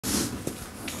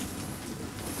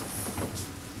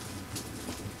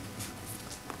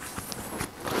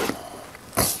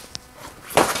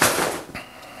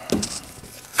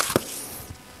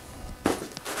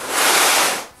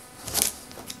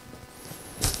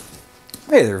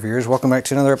Hey there viewers, welcome back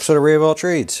to another episode of Ray of All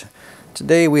Trades.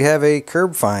 Today we have a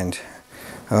curb find.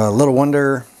 Little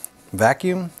Wonder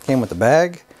vacuum, came with the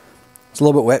bag. It's a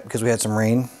little bit wet because we had some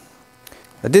rain.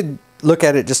 I did look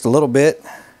at it just a little bit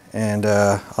and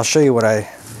I'll show you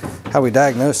how we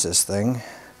diagnosed this thing. I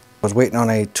was waiting on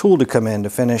a tool to come in to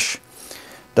finish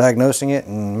diagnosing it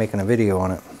and making a video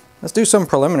on it. Let's do some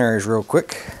preliminaries real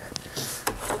quick.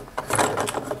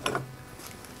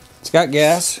 It's got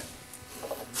gas.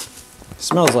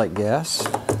 Smells like gas.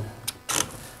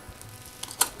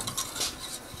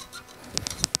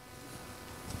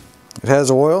 It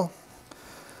has oil,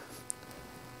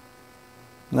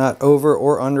 not over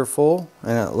or under full,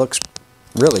 and it looks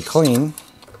really clean.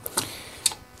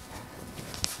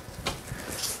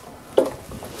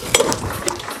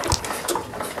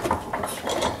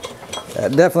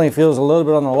 That definitely feels a little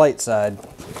bit on the light side,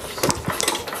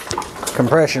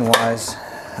 compression wise.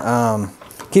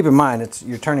 Keep in mind,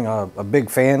 you're turning a big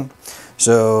fan,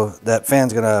 so that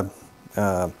fan's gonna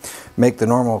make the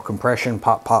normal compression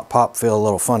pop, pop, pop feel a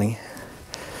little funny.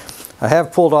 I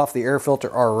have pulled off the air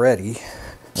filter already.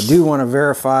 I do want to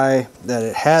verify that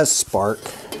it has spark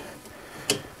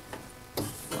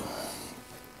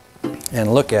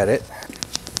and look at it.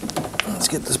 Let's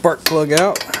get the spark plug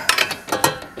out.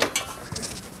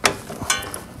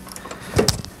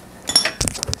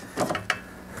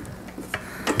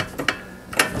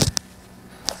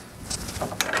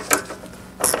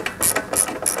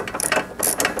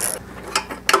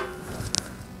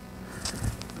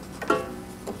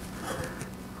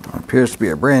 Appears to be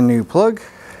a brand new plug.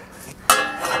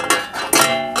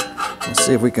 Let's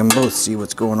see if we can both see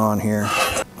what's going on here.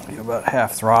 About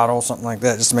half throttle, something like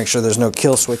that, just to make sure there's no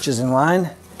kill switches in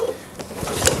line.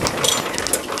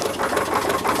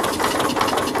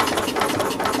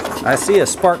 I see a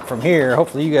spark from here.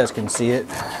 Hopefully you guys can see it.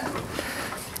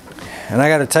 And I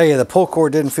got to tell you, the pull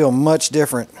cord didn't feel much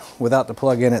different without the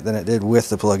plug in it than it did with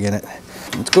the plug in it.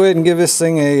 Let's go ahead and give this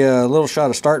thing a little shot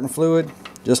of starting fluid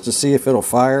just to see if it'll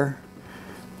fire.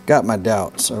 Got my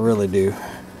doubts, I really do.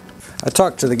 I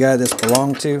talked to the guy this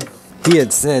belonged to. He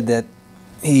had said that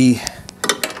he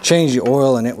changed the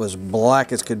oil and it was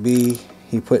black as could be.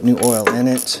 He put new oil in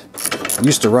it. It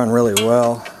used to run really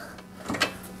well.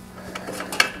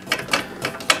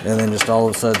 And then just all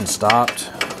of a sudden stopped.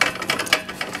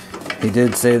 He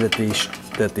did say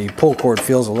that the pull cord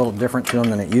feels a little different to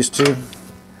him than it used to.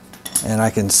 And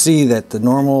I can see that the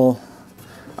normal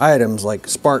items like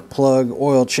spark plug,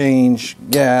 oil change,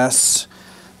 gas,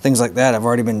 things like that have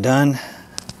already been done.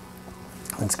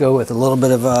 Let's go with a little bit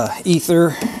of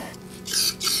ether.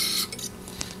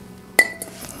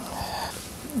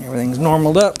 Everything's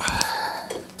normaled up.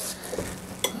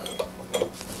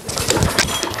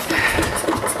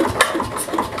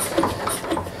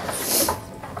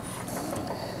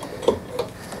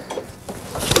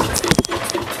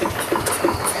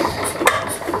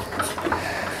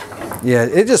 Yeah,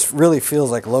 it just really feels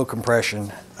like low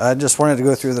compression. I just wanted to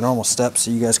go through the normal steps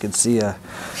so you guys could see a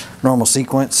normal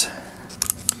sequence.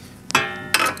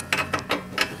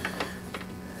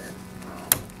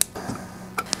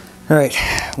 All right,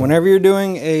 whenever you're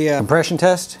doing a compression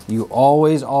test, you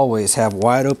always have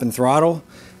wide open throttle,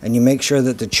 and you make sure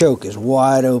that the choke is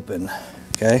wide open,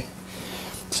 okay?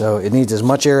 So it needs as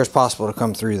much air as possible to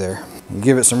come through there. You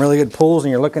give it some really good pulls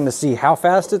and you're looking to see how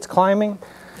fast it's climbing.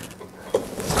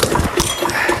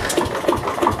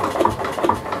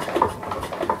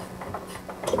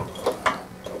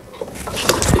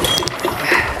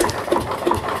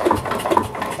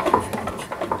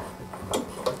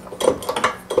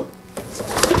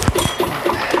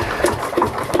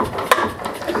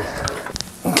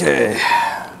 Okay,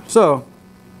 so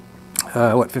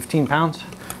what, 15 pounds?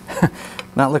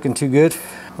 Not looking too good.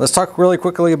 Let's talk really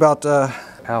quickly about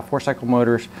how 4-cycle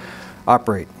motors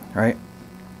operate, right?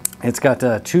 It's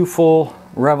got 2 full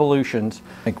revolutions,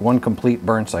 like 1 complete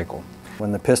burn cycle.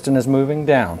 When the piston is moving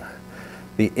down,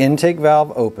 the intake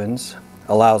valve opens,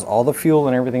 allows all the fuel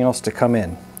and everything else to come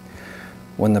in.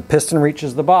 When the piston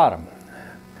reaches the bottom,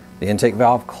 the intake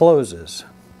valve closes.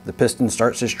 The piston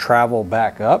starts its travel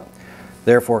back up,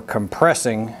 therefore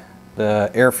compressing the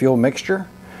air-fuel mixture.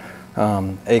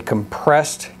 A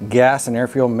compressed gas and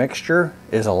air-fuel mixture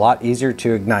is a lot easier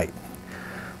to ignite.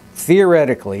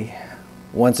 Theoretically,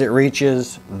 once it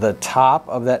reaches the top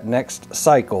of that next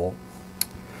cycle,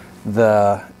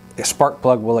 the spark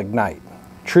plug will ignite.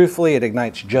 Truthfully, it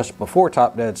ignites just before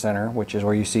top dead center, which is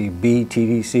where you see B,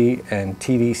 TDC, and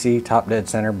TDC, top dead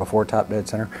center, before top dead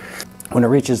center. When it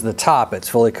reaches the top, it's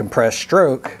fully compressed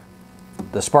stroke,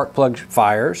 the spark plug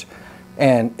fires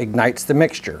and ignites the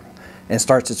mixture. and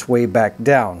starts its way back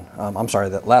down. I'm sorry,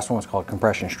 that last one was called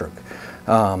compression stroke.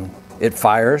 It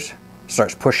fires,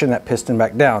 starts pushing that piston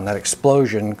back down, that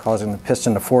explosion causing the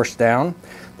piston to force down.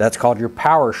 That's called your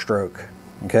power stroke.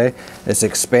 Okay, it's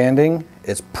expanding,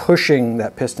 it's pushing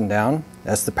that piston down.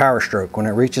 That's the power stroke. When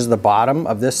it reaches the bottom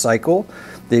of this cycle,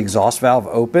 the exhaust valve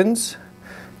opens,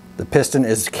 the piston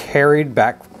is carried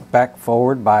back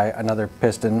forward by another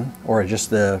piston, or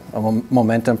just the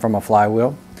momentum from a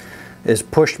flywheel is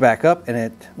pushed back up,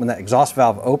 and when that exhaust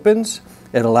valve opens,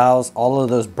 it allows all of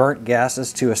those burnt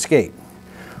gases to escape.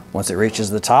 Once it reaches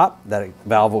the top, that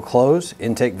valve will close,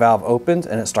 intake valve opens,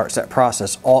 and it starts that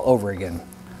process all over again.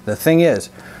 The thing is,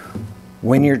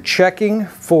 when you're checking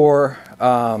for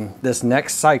this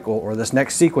next cycle or this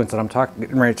next sequence that I'm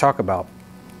getting ready to talk about,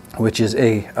 which is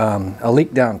a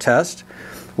leak down test,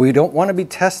 we don't want to be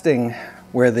testing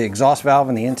where the exhaust valve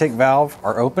and the intake valve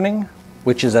are opening,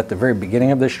 which is at the very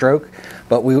beginning of the stroke,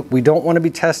 but we don't want to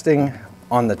be testing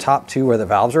on the top two where the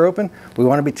valves are open. We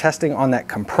want to be testing on that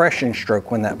compression stroke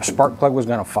when that spark plug was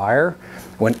going to fire,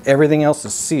 when everything else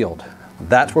is sealed.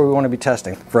 That's where we want to be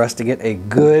testing for us to get a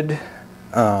good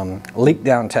leak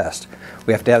down test.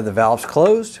 We have to have the valves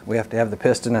closed. We have to have the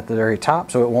piston at the very top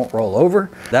so it won't roll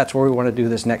over. That's where we want to do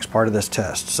this next part of this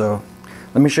test. So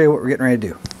let me show you what we're getting ready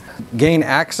to do. Gain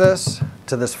access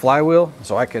to this flywheel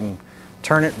so I can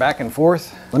turn it back and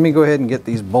forth. Let me go ahead and get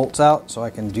these bolts out so I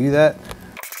can do that.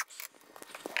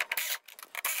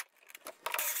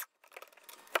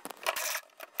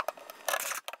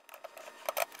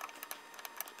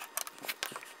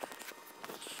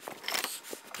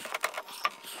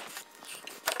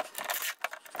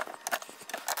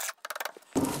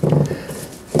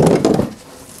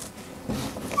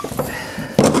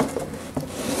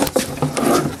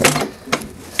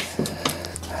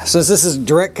 Since this is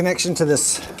direct connection to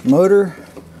this motor,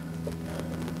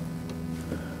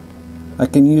 I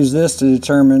can use this to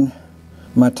determine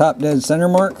my top dead center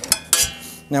mark.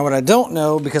 Now what I don't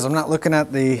know, because I'm not looking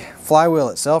at the flywheel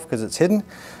itself because it's hidden,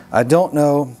 I don't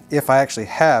know if I actually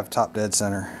have top dead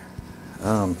center.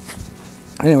 Anyway,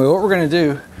 what we're going to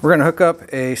do, we're going to hook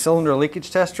up a cylinder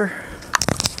leakage tester.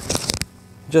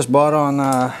 Just bought on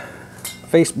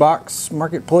Facebox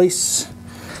Marketplace.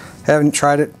 Haven't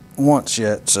tried it once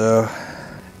yet, so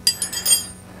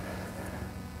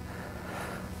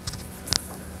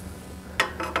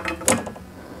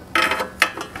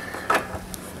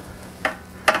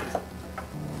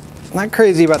not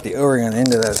crazy about the O-ring on the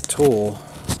end of that tool.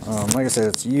 Like I said,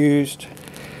 it's used.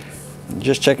 I'm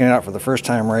just checking it out for the first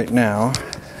time right now.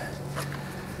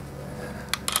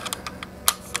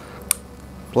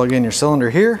 Plug in your cylinder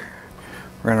here.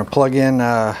 We're going to plug in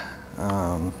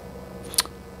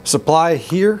supply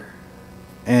here,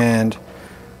 and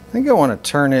I think I want to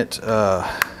turn it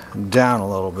down a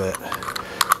little bit.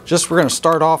 We're going to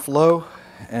start off low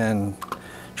and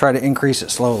try to increase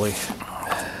it slowly.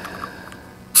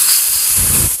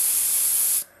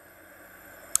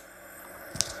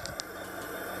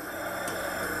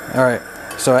 All right,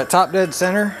 so at top dead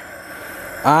center,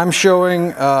 I'm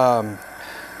showing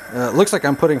it looks like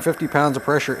I'm putting 50 pounds of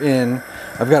pressure in.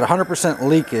 I've got 100%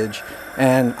 leakage,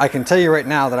 and I can tell you right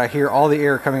now that I hear all the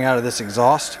air coming out of this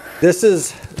exhaust. This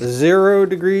is 0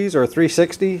 degrees or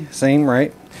 360, same,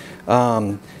 right?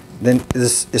 Then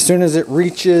as soon as it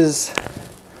reaches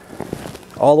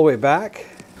all the way back,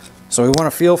 so we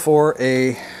want to feel for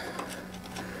a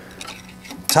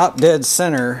top dead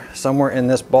center somewhere in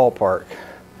this ballpark.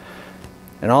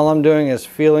 And all I'm doing is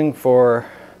feeling for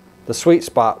the sweet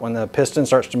spot when the piston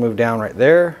starts to move down right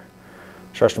there,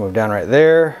 starts to move down right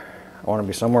there. I want to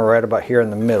be somewhere right about here in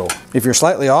the middle. If you're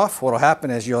slightly off, what will happen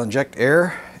is you'll inject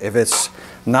air. If it's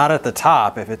not at the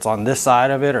top, if it's on this side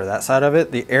of it or that side of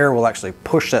it, the air will actually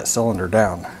push that cylinder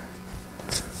down.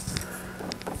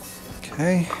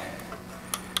 Okay.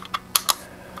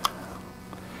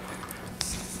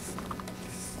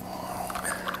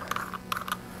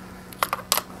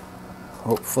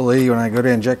 Hopefully when I go to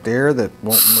inject air, that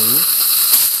won't move.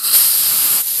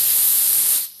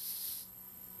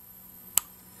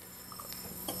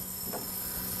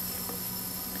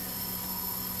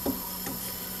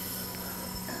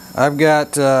 I've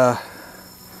got a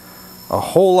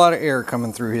whole lot of air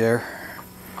coming through here.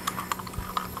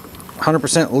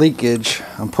 100% leakage.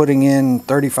 I'm putting in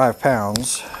 35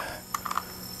 pounds.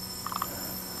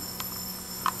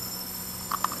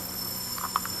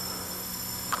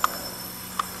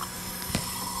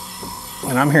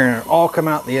 And I'm hearing it all come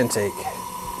out the intake.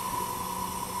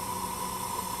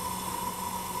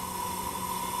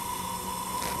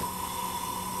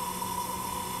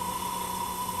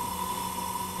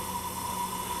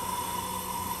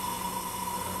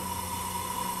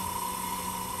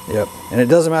 Yep, and it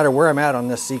doesn't matter where I'm at on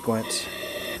this sequence.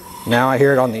 Now I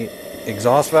hear it on the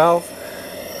exhaust valve.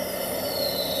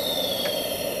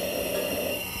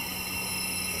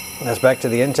 That's back to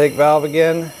the intake valve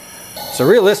again. So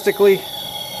realistically,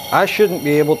 I shouldn't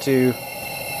be able to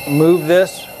move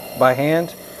this by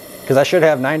hand because I should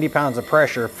have 90 pounds of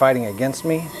pressure fighting against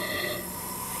me.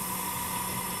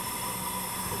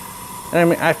 And I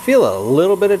mean, I feel a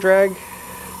little bit of drag,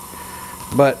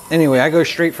 but anyway, I go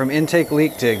straight from intake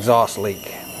leak to exhaust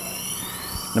leak.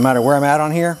 No matter where I'm at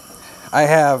on here, I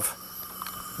have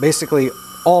basically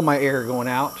all my air going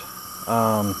out,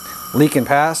 leaking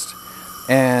past.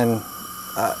 And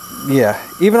yeah,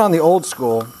 even on the old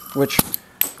school, which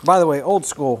by the way, old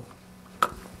school,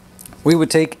 we would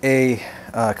take a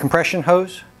compression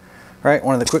hose, right?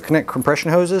 One of the quick connect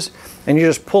compression hoses, and you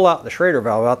just pull out the Schrader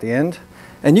valve out the end.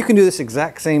 And you can do this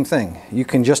exact same thing. You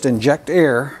can just inject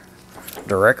air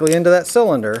directly into that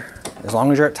cylinder, as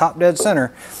long as you're at top dead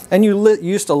center, and you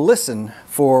used to listen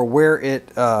for where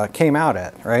it came out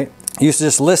at, right? You used to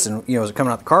just listen, you know, was it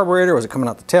coming out the carburetor, was it coming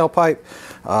out the tailpipe,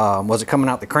 was it coming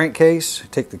out the crankcase?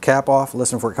 Take the cap off,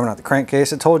 listen for it coming out the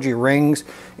crankcase. It told you rings,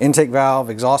 intake valve,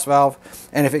 exhaust valve,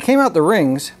 and if it came out the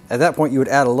rings, at that point you would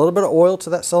add a little bit of oil to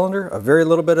that cylinder, a very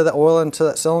little bit of that oil into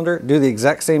that cylinder, do the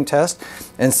exact same test,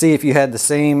 and see if you had the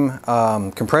same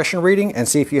compression reading, and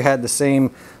see if you had the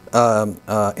same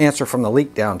answer from the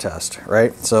leak down test,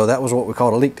 right? So that was what we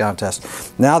called a leak down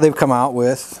test. Now they've come out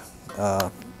with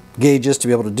gauges to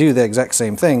be able to do the exact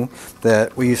same thing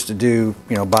that we used to do,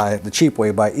 you know, by the cheap way,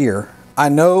 by ear. I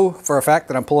know for a fact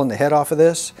that I'm pulling the head off of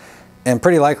this, and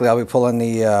pretty likely I'll be pulling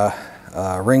the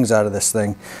rings out of this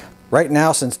thing. Right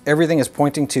now, since everything is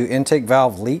pointing to intake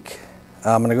valve leak,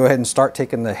 I'm gonna go ahead and start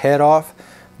taking the head off,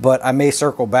 but I may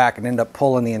circle back and end up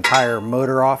pulling the entire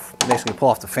motor off, basically pull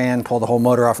off the fan, pull the whole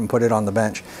motor off and put it on the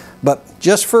bench. But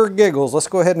just for giggles, let's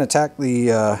go ahead and attack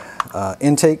the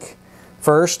intake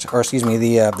first, or excuse me,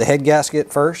 the head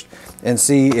gasket first, and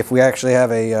see if we actually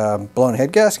have a blown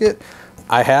head gasket.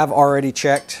 I have already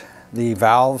checked the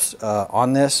valves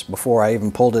on this before I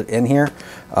even pulled it in here,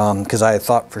 because I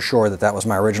thought for sure that that was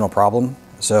my original problem.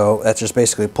 So that's just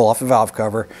basically pull off the valve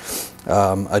cover,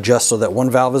 adjust so that one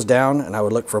valve is down, and I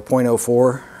would look for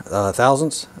 0.04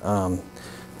 thousandths,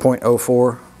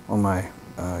 0.04 on my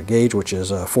gauge, which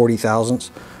is 40 thousandths,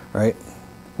 right?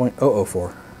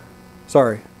 0.004,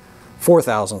 sorry. 4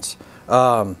 thousandths.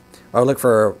 I would look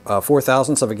for 4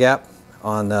 thousandths of a gap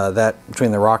on that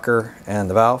between the rocker and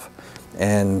the valve,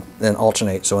 and then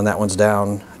alternate. So when that one's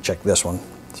down, check this one.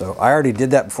 So I already did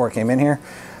that before I came in here.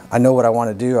 I know what I want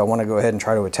to do. I want to go ahead and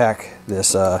try to attack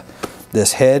this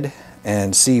this head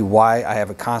and see why I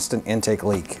have a constant intake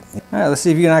leak. All right, let's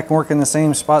see if you and I can work in the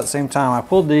same spot at the same time. I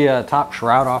pulled the top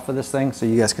shroud off of this thing so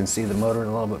you guys can see the motor a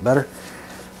little bit better.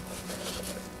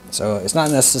 So it's not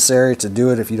necessary to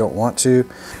do it if you don't want to.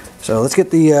 So let's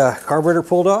get the carburetor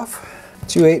pulled off.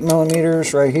 2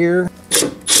 8mm right here.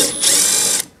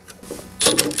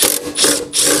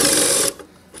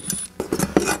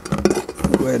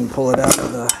 Go ahead and pull it out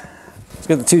of the... Let's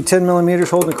get the 2 10mm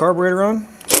holding the carburetor on.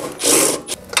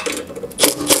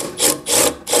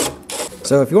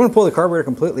 So if you want to pull the carburetor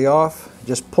completely off,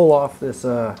 just pull off this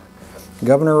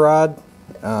governor rod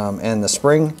and the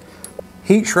spring.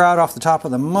 Heat shroud off the top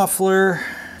of the muffler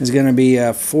is going to be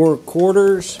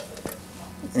 4/4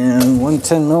 and 1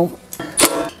 10mm.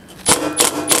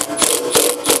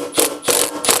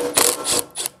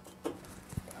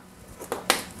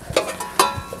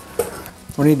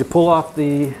 We need to pull off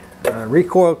the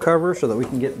recoil cover so that we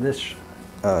can get this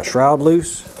shroud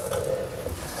loose.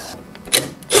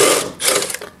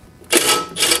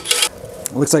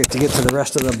 Looks like to get to the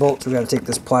rest of the bolts, we got to take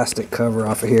this plastic cover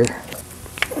off of here.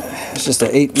 It's just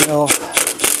an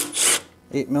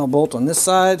 8mm bolt on this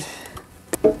side,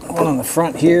 one on the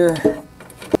front here.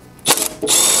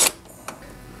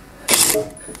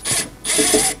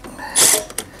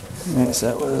 Alright, so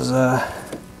that was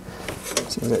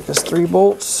so we got just 3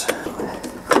 bolts.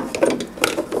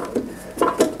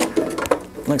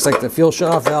 Looks like the fuel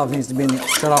shutoff valve needs to be in the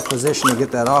shutoff position to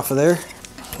get that off of there.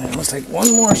 And let's take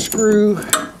one more screw,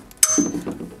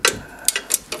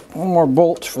 one more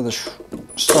bolt for the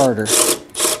starter.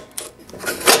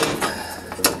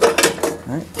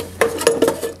 Alright.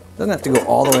 Doesn't have to go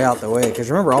all the way out the way,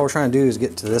 because remember, all we're trying to do is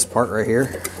get to this part right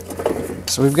here.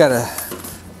 So we've got a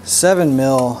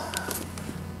 7mm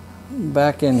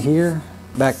back in here,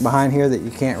 back behind here, that you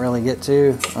can't really get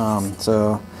to.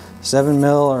 So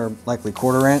 7mm or likely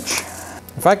 1/4 inch.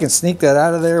 If I can sneak that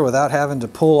out of there without having to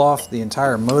pull off the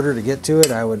entire motor to get to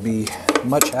it, I would be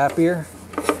much happier.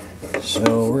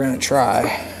 So we're going to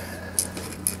try.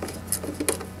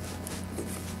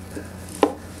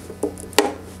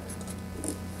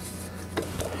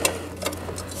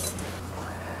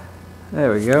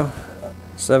 There we go.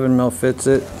 7 mil fits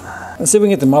it. Let's see if we can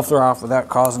get the muffler off without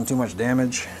causing too much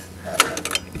damage.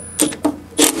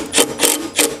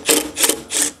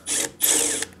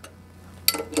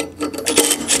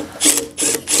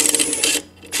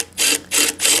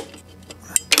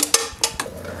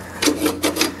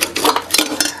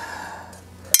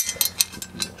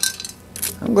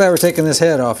 I'm glad we're taking this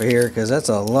head off of here because that's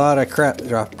a lot of crap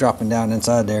dropping down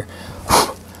inside there.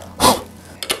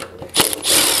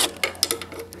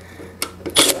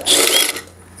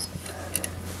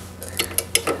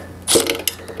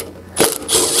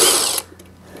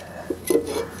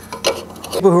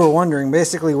 People who are wondering,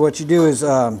 basically what you do is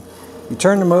you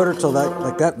turn the motor till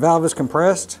that valve is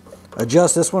compressed,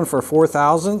 adjust this one for 4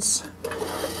 thousandths,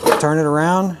 turn it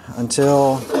around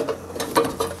until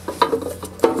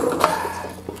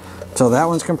that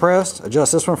one's compressed,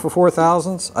 adjust this one for 4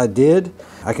 thousandths. I did.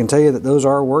 I can tell you that those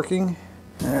are working.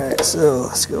 All right, so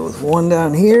let's go with one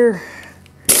down here.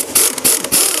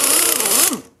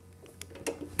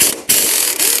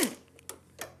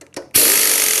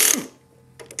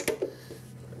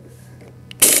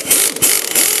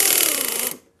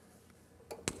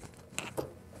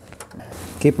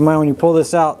 Keep in mind when you pull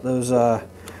this out, those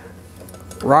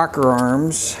rocker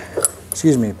arms,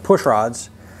 excuse me, push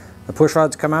rods, the push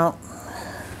rods come out.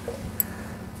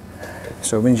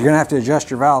 So it means you're going to have to adjust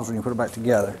your valves when you put it back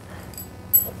together.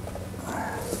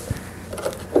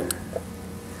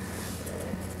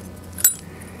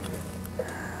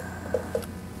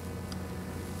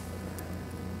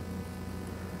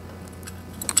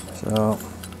 So,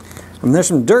 there's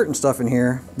some dirt and stuff in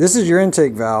here. This is your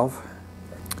intake valve.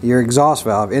 Your exhaust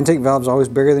valve. Intake valve is always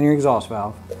bigger than your exhaust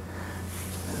valve.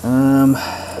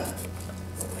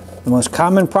 The most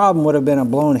common problem would have been a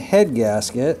blown head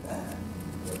gasket.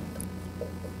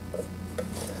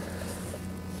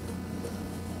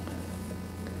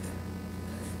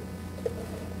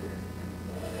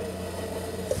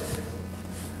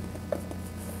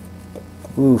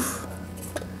 Oof.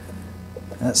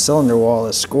 That cylinder wall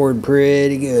is scored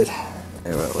pretty good.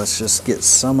 Anyway, let's just get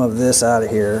some of this out of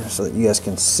here so that you guys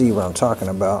can see what I'm talking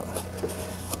about.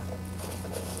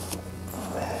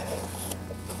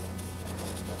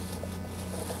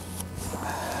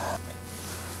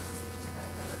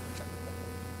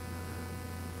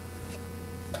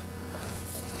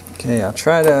 Okay, I'll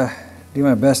try to do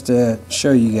my best to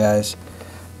show you guys.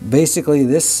 Basically,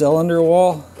 this cylinder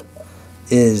wall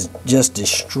is just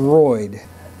destroyed.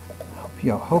 I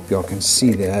hope y'all can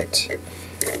see that.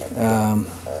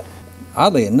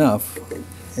 Oddly enough,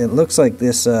 it looks like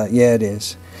this, yeah it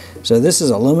is. So this is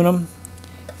aluminum,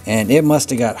 and it must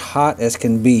have got hot as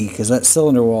can be because that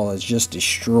cylinder wall is just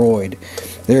destroyed.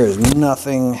 There is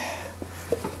nothing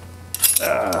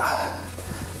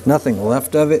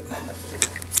left of it.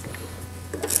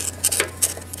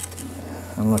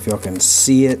 I don't know if y'all can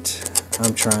see it.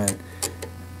 I'm trying.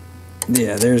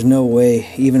 Yeah, there's no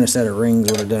way even a set of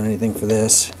rings would have done anything for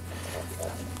this.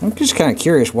 I'm just kind of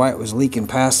curious why it was leaking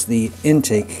past the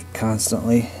intake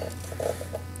constantly.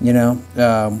 You know,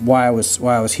 why I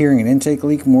was hearing an intake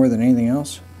leak more than anything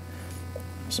else.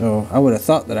 So I would have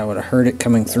thought that I would have heard it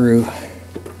coming through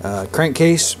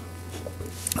crankcase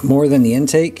more than the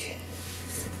intake.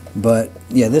 But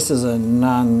yeah, this is a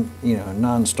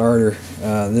non-starter.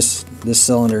 This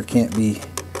cylinder can't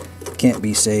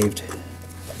be saved.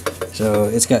 So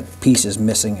it's got pieces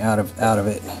missing out of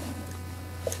it.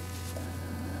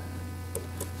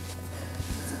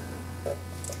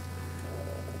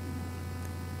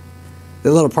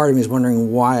 The little part of me is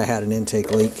wondering why I had an intake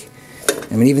leak.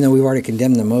 I mean, even though we've already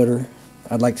condemned the motor,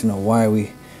 I'd like to know why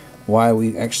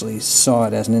we actually saw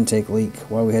it as an intake leak,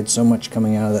 why we had so much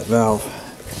coming out of that valve.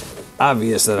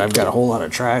 Obvious that I've got a whole lot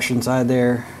of trash inside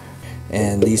there,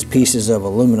 and these pieces of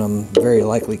aluminum very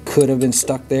likely could have been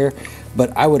stuck there,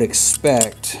 but I would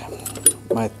expect,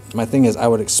 my thing is I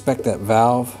would expect that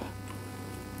valve,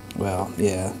 well,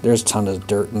 yeah, there's a ton of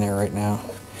dirt in there right now.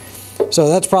 So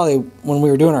that's probably, when we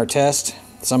were doing our test,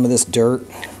 some of this dirt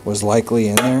was likely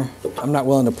in there. I'm not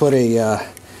willing to put a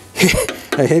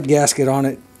head gasket on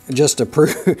it just to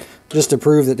prove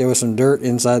that there was some dirt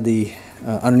inside the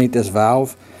underneath this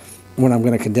valve when I'm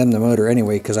going to condemn the motor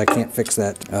anyway, because I can't fix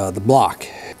that the block.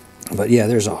 But yeah,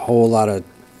 there's a whole lot of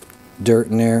dirt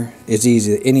in there. It's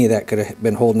easy that any of that could have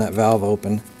been holding that valve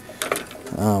open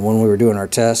when we were doing our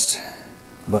test.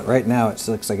 But right now it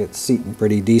looks like it's seating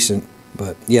pretty decent.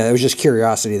 But yeah, it was just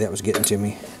curiosity that was getting to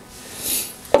me.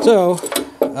 So,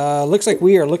 looks like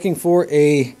we are looking for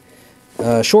a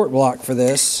short block for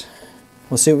this.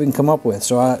 We'll see what we can come up with.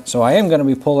 So I am going to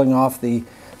be pulling off the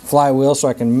flywheel so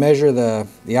I can measure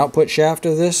the output shaft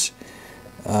of this.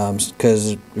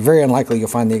 because very unlikely you'll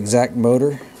find the exact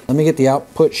motor. Let me get the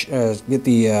output, get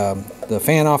the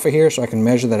fan off of here so I can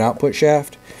measure that output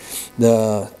shaft.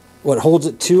 What holds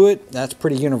it to it, that's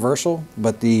pretty universal,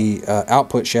 but the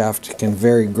output shaft can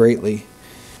vary greatly.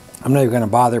 I'm not even going to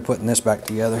bother putting this back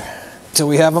together until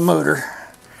we have a motor.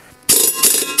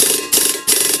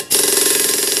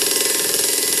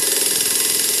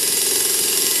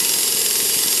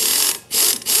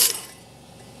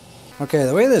 Okay,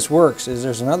 the way this works is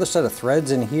there's another set of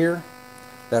threads in here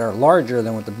that are larger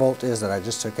than what the bolt is that I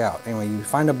just took out. Anyway, you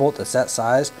find a bolt that's that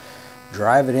size,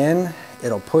 drive it in,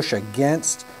 it'll push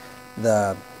against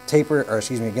the taper, or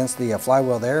excuse me, against the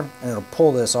flywheel there, and it'll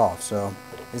pull this off. So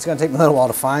it's going to take me a little while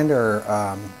to find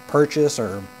or purchase,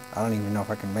 or I don't even know if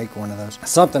I can make one of those.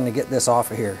 Something to get this off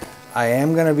of here. I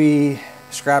am going to be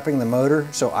scrapping the motor,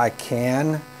 so I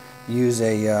can use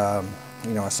a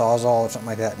you know, a Sawzall or something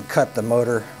like that and cut the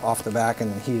motor off the back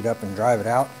and then heat it up and drive it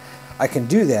out. I can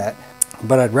do that,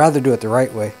 but I'd rather do it the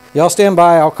right way. Y'all stand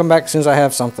by, I'll come back as soon as I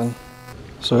have something.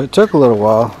 So it took a little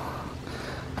while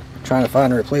trying to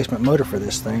find a replacement motor for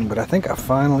this thing, but I think I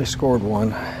finally scored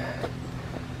one.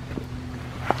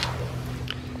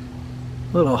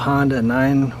 Little Honda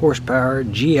 9 horsepower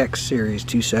GX Series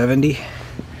 270.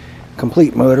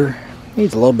 Complete motor.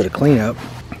 Needs a little bit of cleanup.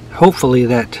 Hopefully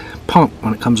that pump,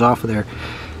 when it comes off of there,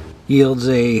 yields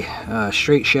a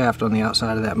straight shaft on the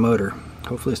outside of that motor.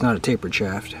 Hopefully it's not a tapered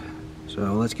shaft.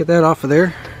 So let's get that off of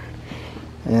there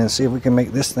and see if we can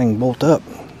make this thing bolt up.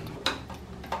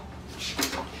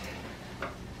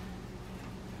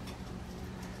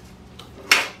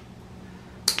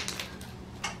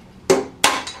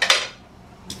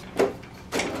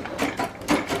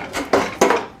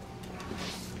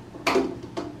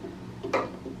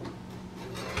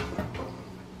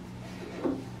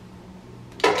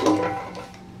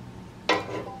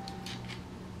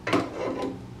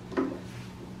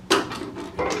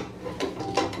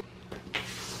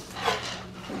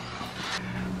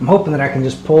 I'm hoping that I can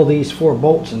just pull these 4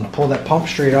 bolts and pull that pump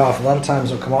straight off. A lot of times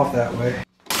they'll come off that way.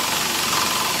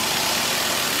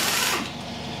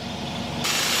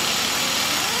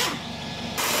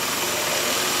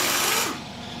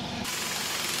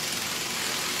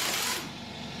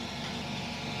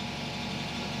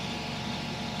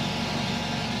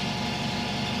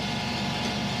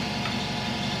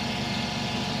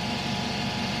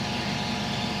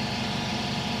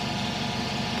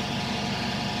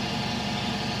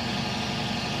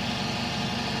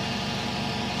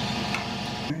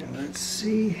 Let's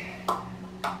see.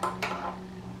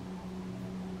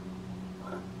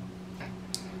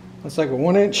 Looks like a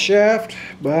 1-inch shaft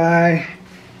by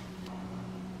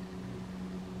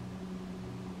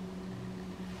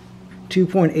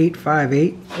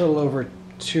 2.858, a little over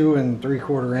 2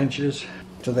 3/4 inches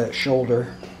to that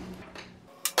shoulder.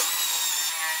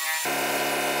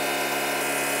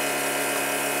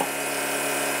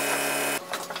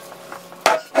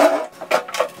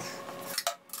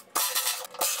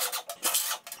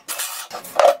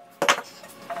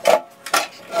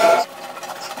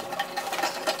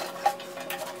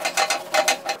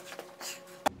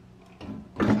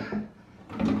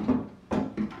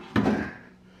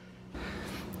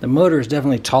 The motor is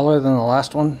definitely taller than the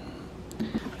last one.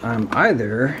 I'm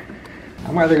either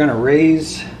going to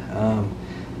raise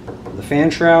the fan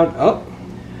shroud up,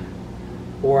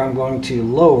 or I'm going to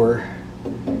lower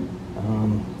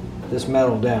this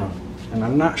metal down. And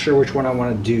I'm not sure which one I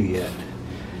want to do yet.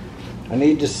 I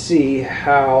need to see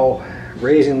how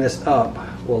raising this up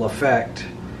will affect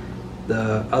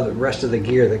the rest of the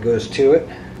gear that goes to it.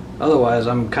 Otherwise,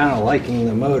 I'm kind of liking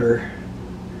the motor.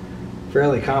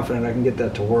 Fairly confident I can get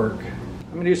that to work.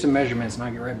 I'm gonna do some measurements and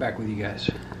I'll get right back with you guys.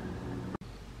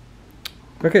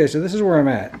 Okay, so this is where I'm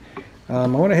at. I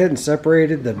went ahead and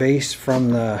separated the base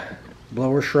from the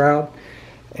blower shroud,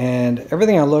 and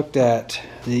everything I looked at,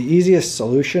 the easiest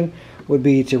solution would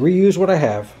be to reuse what I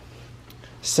have,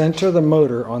 center the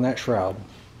motor on that shroud,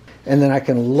 and then I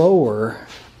can lower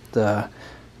the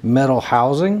metal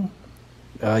housing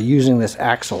using this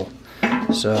axle.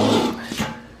 So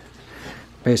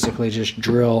basically just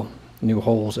drill new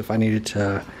holes if I needed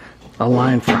to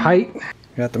align for height.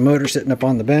 Got the motor sitting up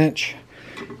on the bench.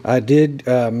 I did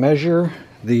measure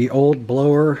the old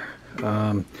blower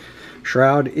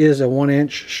shroud is a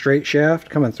 1-inch straight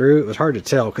shaft coming through. It was hard to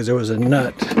tell because there was a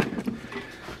nut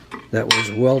that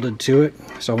was welded to it.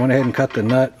 So I went ahead and cut the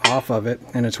nut off of it,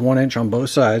 and it's 1 inch on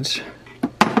both sides.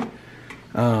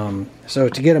 So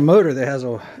to get a motor that has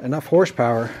enough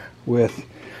horsepower with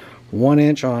 1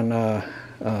 inch on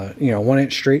 1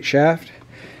 inch straight shaft,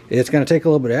 it's going to take a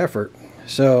little bit of effort.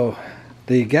 So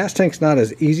the gas tank's not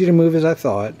as easy to move as I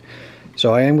thought,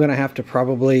 So I am going to have to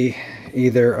probably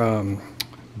either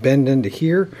bend into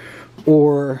here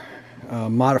or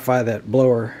modify that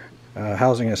blower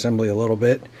housing assembly a little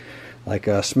bit, like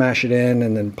smash it in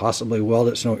and then possibly weld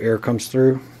it so no air comes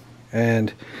through.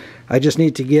 And I just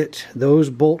need to get those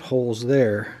bolt holes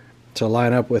there to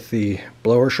line up with the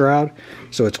blower shroud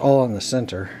so it's all in the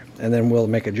center, and then we'll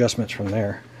make adjustments from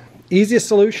there. Easiest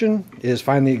solution is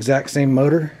find the exact same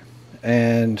motor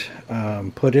and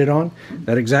put it on.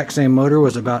 That exact same motor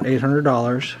was about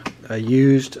 $800. A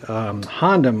used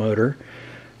Honda motor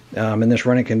in this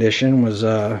running condition was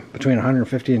between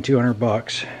 150 and 200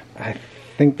 bucks. I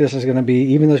think this is going to be,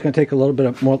 even though it's going to take a little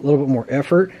bit more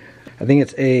effort, I think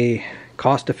it's a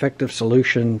cost-effective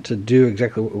solution to do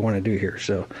exactly what we want to do here.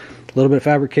 So a little bit of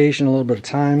fabrication, a little bit of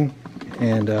time,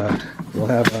 and we'll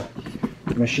have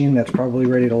a machine that's probably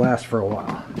ready to last for a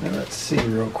while. Now let's see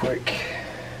real quick.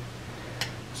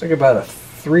 It's like about a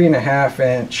 3.5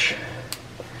 inch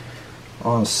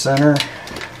on center.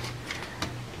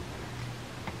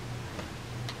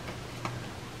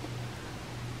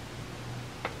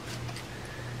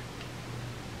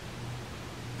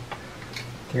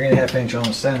 Three and a half inch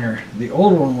on center. The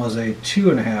old one was a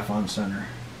 2.5 on center.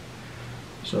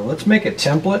 So let's make a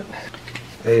template.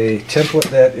 A template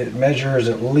that it measures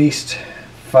at least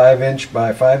 5 inch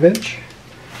by 5 inch.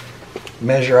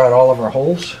 Measure out all of our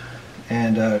holes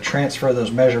and transfer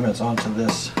those measurements onto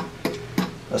this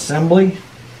assembly.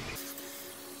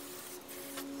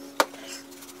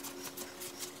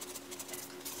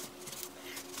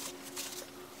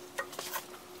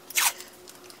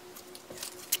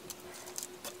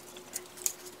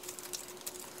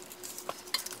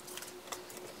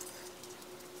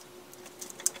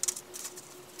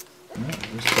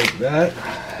 Just take that,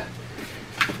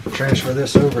 transfer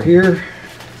this over here.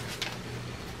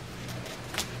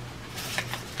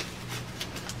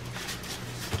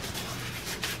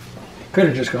 Could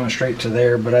have just gone straight to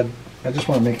there, but I just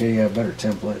want to make a better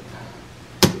template.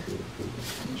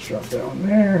 Let's drop that one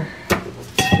there,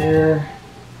 there,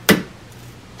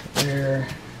 there,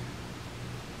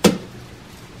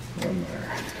 one there.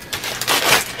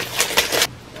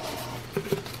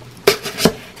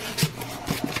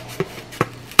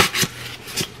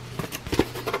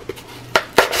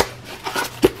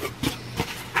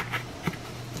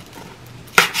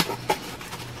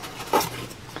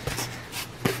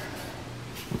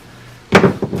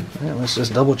 Let's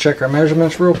just double check our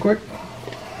measurements real quick.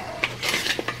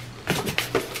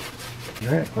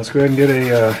 Alright, let's go ahead and get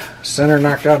a center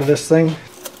knocked out of this thing.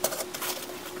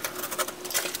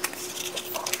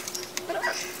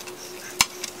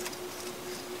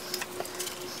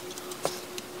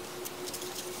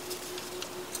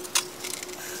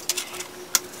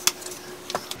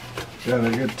 Got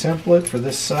a good template for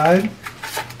this side.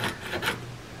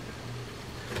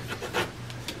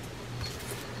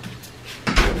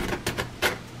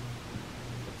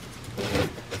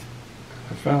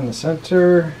 Found the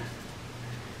center.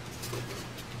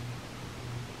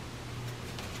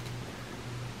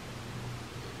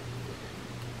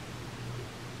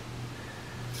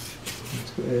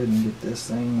 Let's go ahead and get this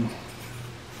thing.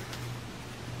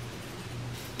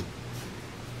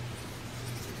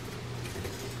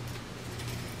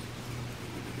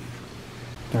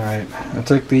 Alright, I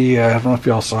took the, I don't know if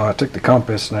y'all saw, I took the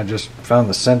compass and I just found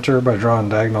the center by drawing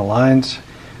diagonal lines.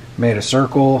 Made a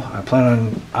circle. I plan on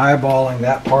eyeballing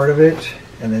that part of it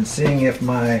and then seeing if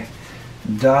my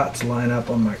dots line up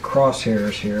on my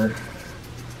crosshairs here.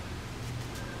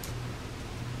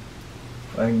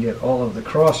 If I can get all of the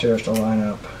crosshairs to line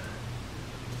up,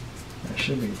 that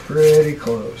should be pretty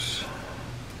close.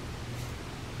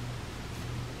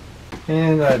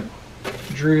 And I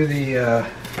drew the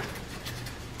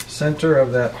center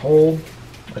of that hole.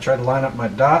 I tried to line up my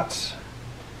dots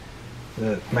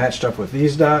that matched up with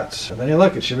these dots. And then you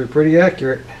look, it should be pretty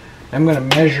accurate. I'm going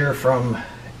to measure from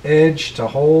edge to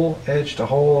hole, edge to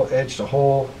hole, edge to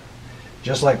hole,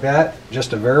 just like that,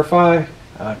 just to verify,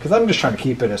 because I'm just trying to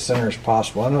keep it as center as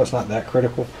possible. I know it's not that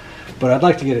critical, but I'd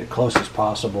like to get it close as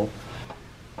possible.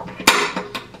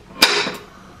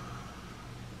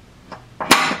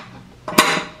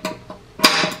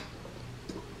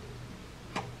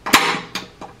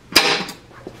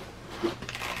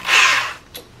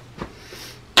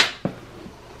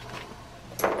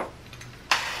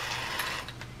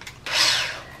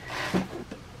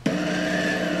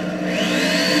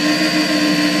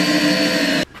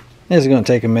 This is going to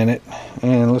take a minute,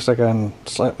 and it looks like I'm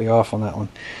slightly off on that one.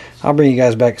 I'll bring you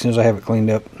guys back as soon as I have it cleaned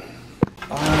up.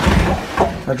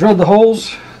 I drilled the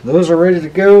holes. Those are ready to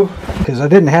go. Because I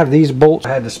didn't have these bolts,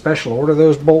 I had to special order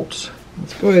those bolts.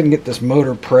 Let's go ahead and get this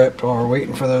motor prepped while we're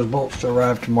waiting for those bolts to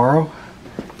arrive tomorrow.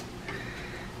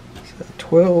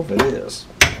 12 it is.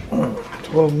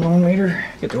 12 millimeter.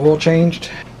 Get the oil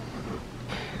changed.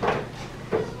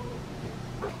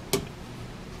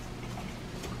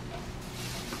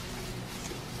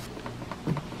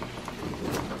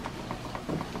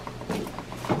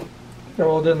 The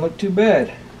oil didn't look too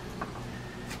bad.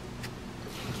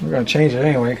 We're going to change it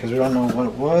anyway because we don't know what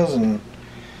it was and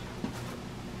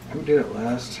who did it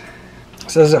last. It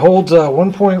says it holds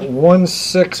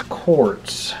 1.16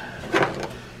 quarts.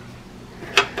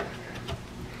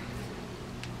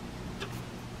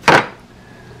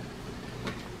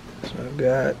 So I've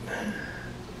got a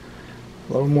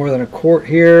little more than a quart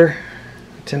here,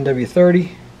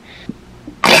 10W30.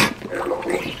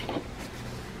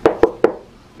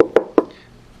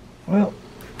 Well,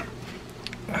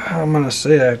 I'm going to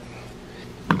say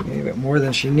I gave it more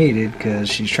than she needed because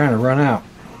she's trying to run out.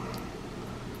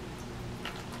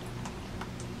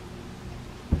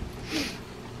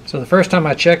 So the first time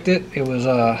I checked it, it was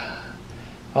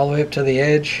all the way up to the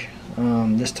edge.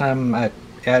 This time I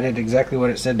added exactly what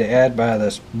it said to add by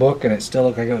this book, and it still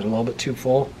looked like it was a little bit too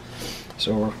full.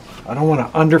 So I don't want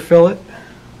to underfill it.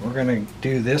 We're going to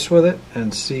do this with it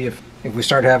and see if we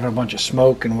start having a bunch of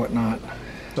smoke and whatnot.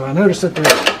 So I noticed that the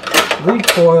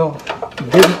recoil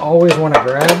didn't always want to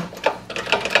grab.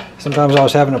 Sometimes I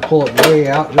was having to pull it way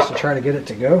out just to try to get it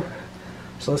to go.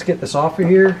 So let's get this off of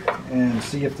here and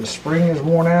see if the spring is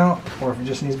worn out or if it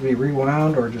just needs to be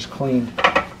rewound or just cleaned.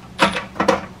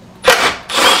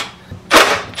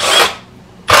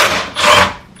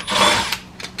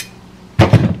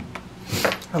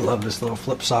 I love this little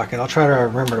flip socket. I'll try to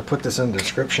remember to put this in the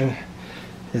description.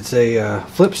 It's a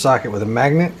flip socket with a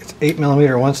magnet. It's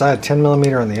 8mm on one side,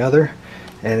 10mm on the other,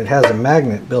 and it has a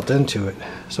magnet built into it,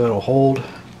 so it'll hold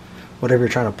whatever you're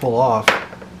trying to pull off.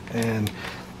 And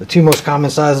the two most common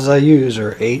sizes I use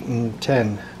are 8 and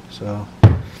 10. So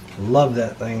love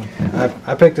that thing.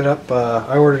 I picked it up.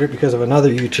 I ordered it because of another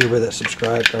YouTuber that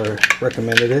subscribed or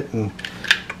recommended it, and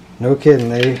no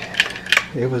kidding,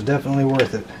 it was definitely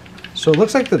worth it. So it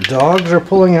looks like the dogs are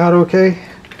pulling out okay.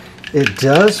 It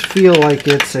does feel like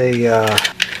it's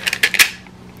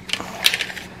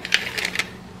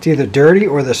either dirty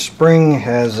or the spring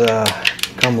has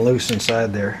come loose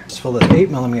inside there. Let's pull this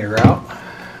 8mm out.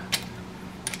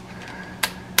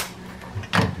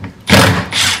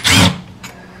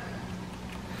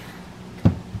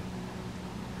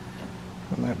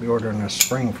 I might be ordering a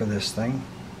spring for this thing.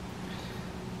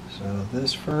 So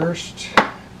this first.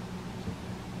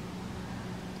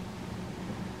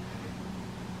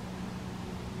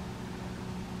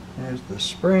 There's the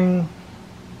spring.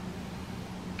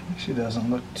 Actually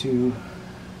doesn't look too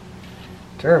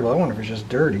terrible. I wonder if it's just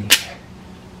dirty.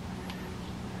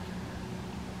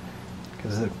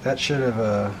 Because that should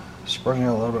have sprung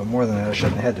out a little bit more than that. I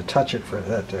shouldn't have had to touch it for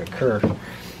that to occur.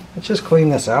 Let's just clean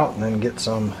this out and then get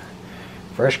some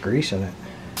fresh grease in it.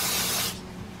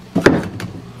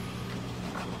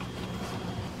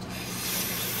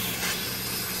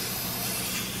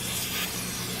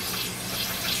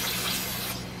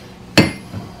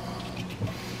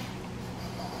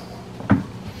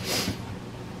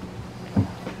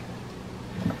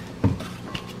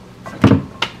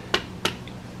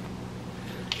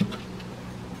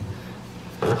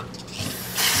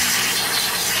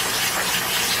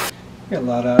 Get a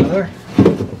lot out of there.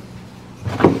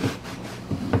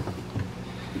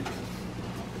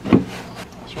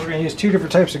 So we're going to use two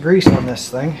different types of grease on this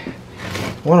thing.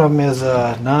 One of them is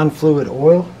non-fluid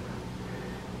oil.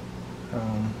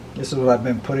 This is what I've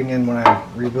been putting in when I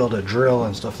rebuild a drill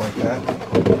and stuff like that.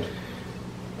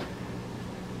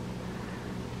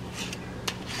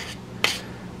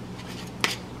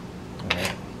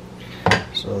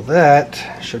 So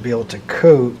that should be able to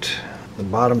coat the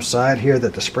bottom side here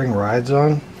that the spring rides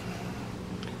on.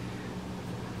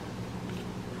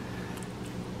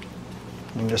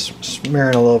 I'm just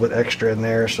smearing a little bit extra in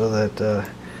there so that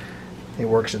it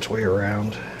works its way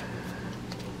around.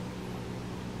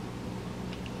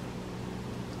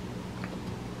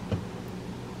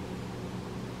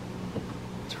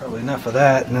 That's probably enough of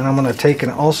that, and then I'm going to take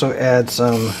and also add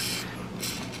some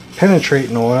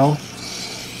penetrating oil,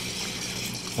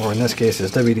 or in this case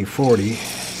it's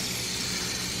WD-40.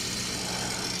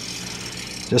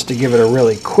 Just to give it a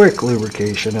really quick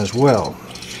lubrication as well.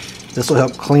 This will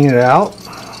help clean it out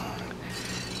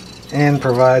and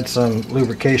provide some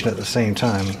lubrication at the same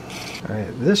time.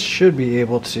 Alright, this should be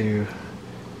able to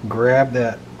grab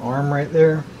that arm right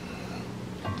there.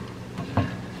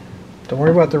 Don't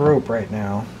worry about the rope right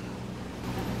now,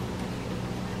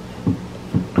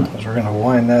 because we're going to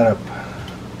wind that up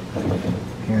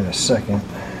here in a second.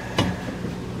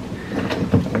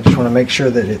 I just want want to make sure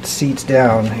that it seats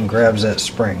down and grabs that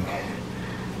spring.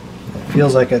 It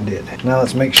feels like I did. Now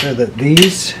let's make sure that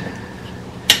these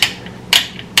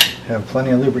have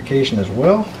plenty of lubrication as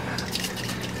well.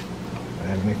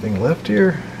 Add anything left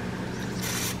here.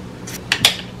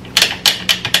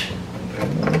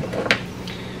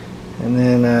 And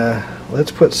then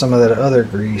let's put some of that other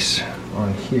grease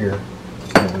on here,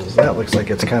 because that looks like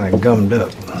it's kind of gummed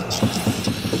up.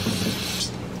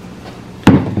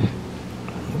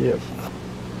 Yep.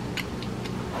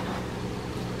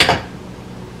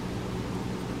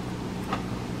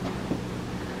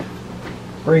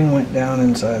 Spring went down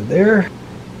inside there.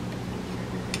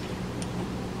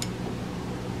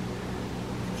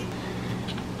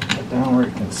 Put down where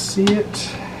you can see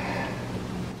it.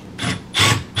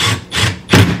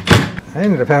 I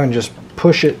ended up having to just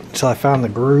push it until I found the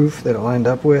groove that it lined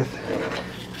up with.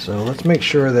 So let's make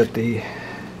sure that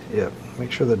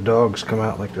make sure the dogs come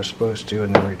out like they're supposed to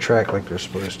and then retract like they're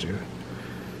supposed to.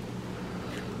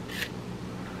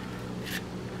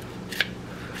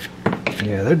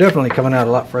 Yeah, they're definitely coming out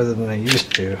a lot further than they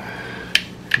used to.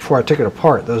 Before I took it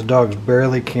apart, those dogs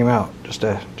barely came out, just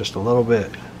a little bit.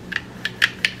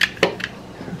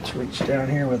 Let's reach down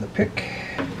here with a pick.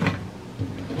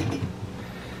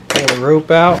 The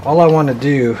rope out. All I want to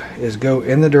do is go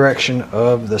in the direction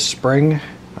of the spring.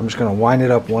 I'm just going to wind it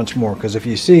up once more, because if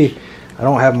you see, I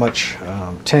don't have much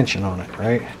tension on it,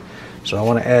 right? So I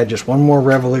want to add just one more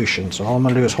revolution. So all I'm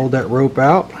going to do is hold that rope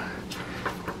out,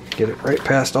 get it right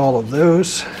past all of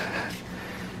those,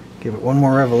 give it one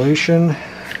more revolution,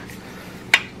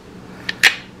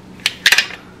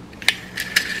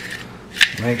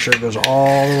 make sure it goes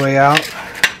all the way out.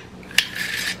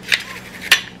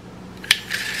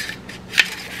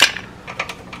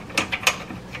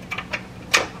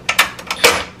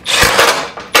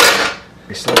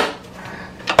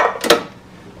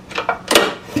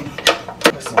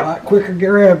 It's a lot quicker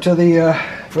grab to the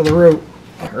for the rope.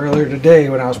 Earlier today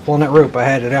when I was pulling that rope, I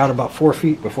had it out about 4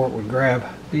 feet before it would grab.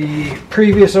 The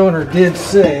previous owner did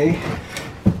say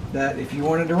that if you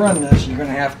wanted to run this, you're going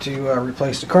to have to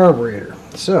replace the carburetor.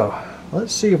 So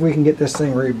let's see if we can get this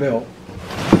thing rebuilt.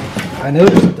 I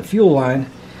noticed that the fuel line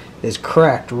is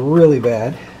cracked really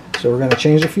bad, so we're going to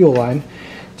change the fuel line.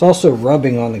 It's also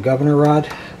rubbing on the governor rod,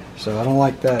 so I don't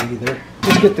like that either.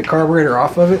 Just get the carburetor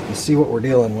off of it and see what we're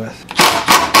dealing with.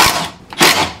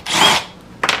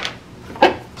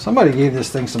 Somebody gave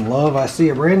this thing some love. I see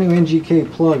a brand new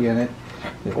NGK plug in it.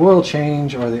 The oil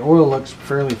change, or the oil looks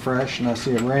fairly fresh, and I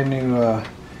see a brand new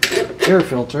air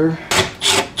filter.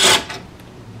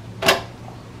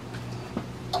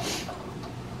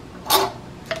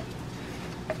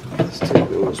 Let's take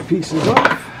those pieces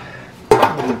off.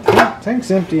 The tank's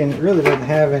empty and it really doesn't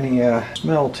have any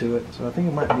smell to it, so I think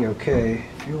it might be okay.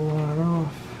 Fuel line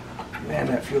off. Man,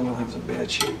 that fuel line's in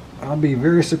bad shape. I'll be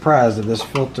very surprised if this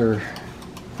filter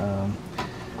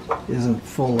isn't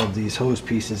full of these hose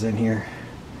pieces in here.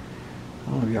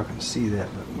 I don't know if y'all can see that,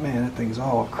 but man, that thing's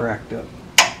all cracked up.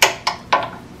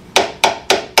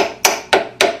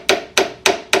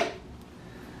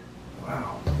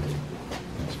 Wow,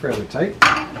 it's fairly tight.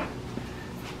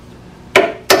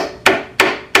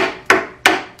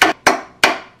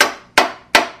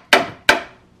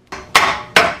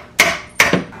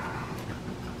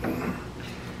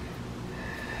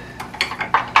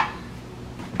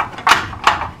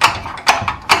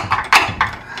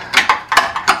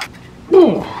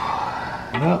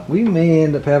 Well, we may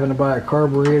end up having to buy a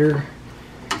carburetor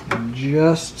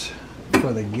just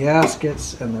for the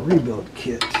gaskets and the rebuild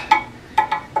kit,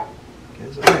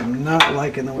 because I am not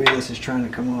liking the way this is trying to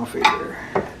come off either.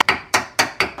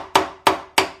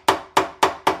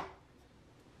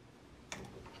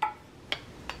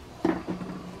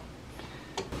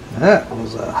 That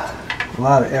was a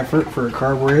lot of effort for a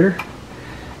carburetor.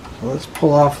 So let's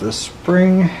pull off the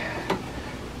spring.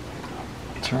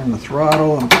 Turn the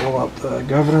throttle and pull up the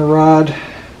governor rod.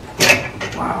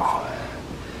 Wow.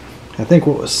 I think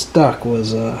what was stuck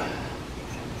was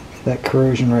that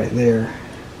corrosion right there.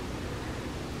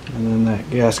 And then that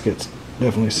gasket's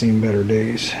definitely seen better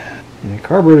days. And the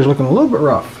carburetor's looking a little bit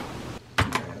rough.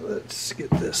 Right, let's get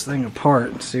this thing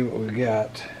apart and see what we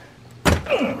got.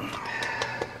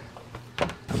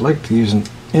 I'd like to use an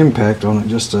impact on it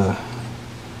just to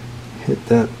hit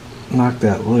that, knock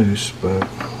that loose, but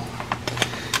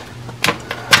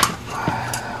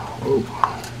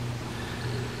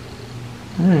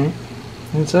alright,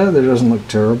 inside there doesn't look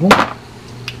terrible.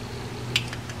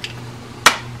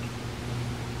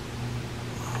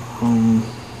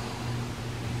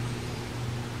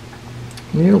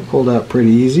 Needle pulled out pretty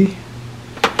easy,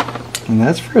 and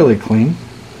that's fairly clean.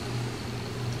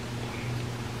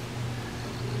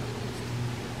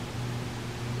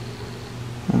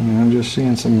 just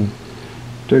seeing some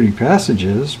dirty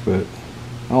passages, but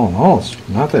all in all, it's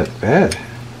not that bad.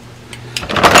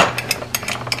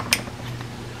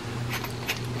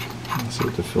 Let's see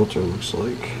what the filter looks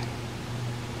like.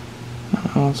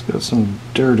 Oh, it's got some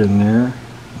dirt in there.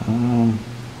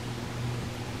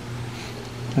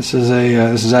 This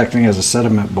is acting as a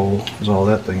sediment bowl, is all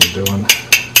that thing is doing.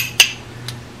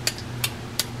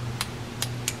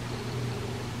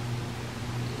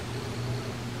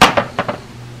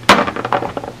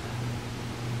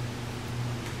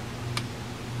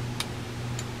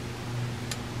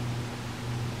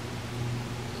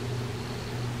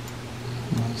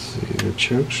 Let's see, the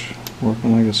choke's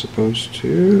working like it's supposed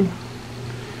to.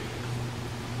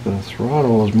 The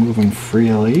throttle is moving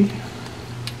freely.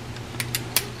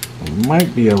 It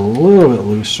might be a little bit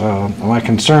loose. My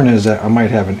concern is that I might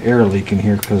have an air leak in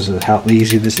here because of how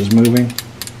easy this is moving.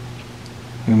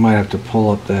 We might have to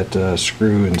pull up that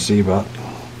screw and see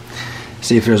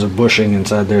if there's a bushing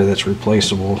inside there that's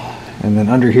replaceable. And then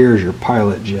under here is your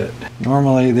pilot jet.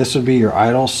 Normally this would be your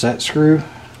idle set screw.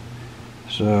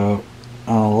 So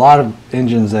on a lot of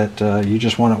engines that you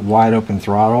just want it wide open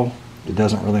throttle, it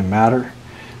doesn't really matter.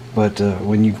 But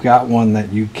when you've got one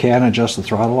that you can adjust the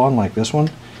throttle on, like this one,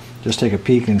 just take a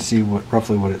peek and see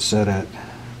roughly what it's set at,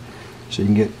 so you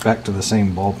can get back to the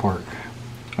same ballpark.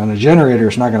 On a generator,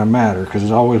 it's not going to matter because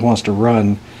it always wants to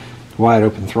run wide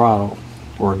open throttle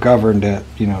or governed at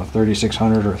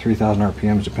 3,600 or 3,000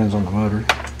 RPMs, depends on the motor.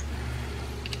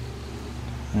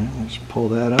 All right, let's pull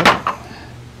that up,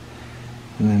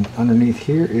 and then underneath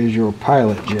here is your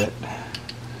pilot jet.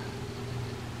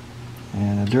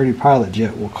 And a dirty pilot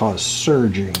jet will cause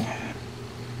surging,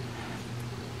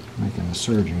 making a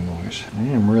surging noise. I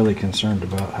am really concerned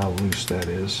about how loose that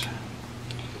is.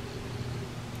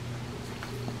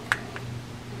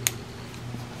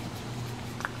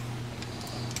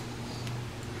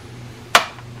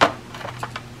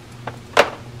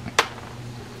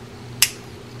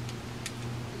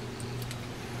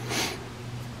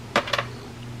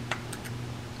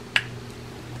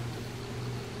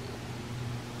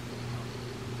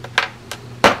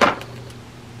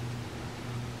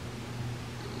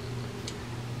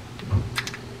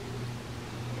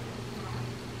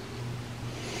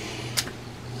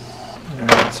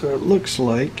 So it looks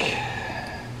like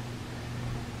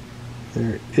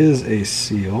there is a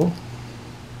seal.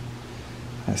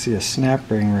 I see a snap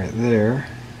ring right there.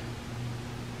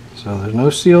 So there's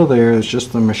no seal there, it's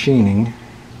just the machining.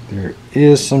 There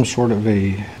is some sort of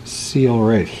a seal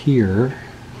right here.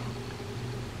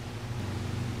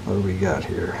 What do we got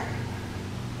here?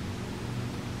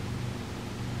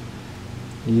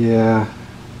 Yeah,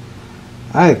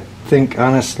 I think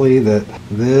honestly that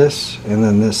this and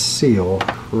then this seal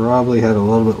probably had a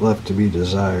little bit left to be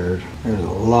desired. There's a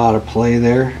lot of play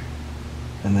there,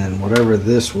 and then whatever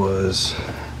this was,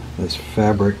 this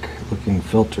fabric looking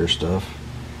filter stuff,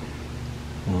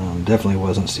 definitely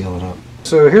wasn't sealing up.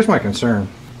 So here's my concern.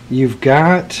 You've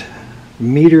got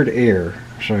metered air,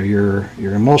 so your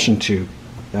emulsion tube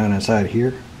down inside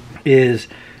here is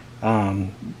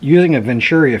using a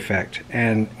Venturi effect,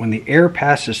 and when the air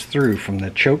passes through from the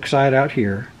choke side out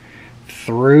here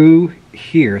through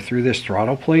this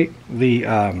throttle plate,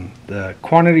 the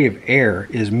quantity of air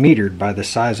is metered by the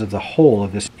size of the hole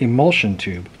of this emulsion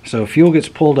tube. So fuel gets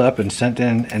pulled up and sent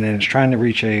in, and then it's trying to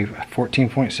reach a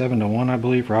 14.7 to 1, I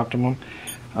believe, for optimum.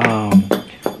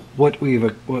 What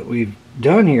we've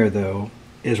done here though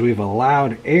is we've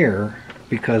allowed air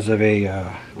because of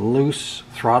a loose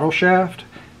throttle shaft.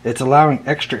 It's allowing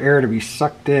extra air to be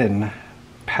sucked in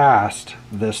past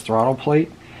this throttle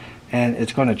plate, and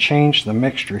it's going to change the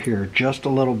mixture here just a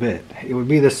little bit. It would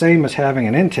be the same as having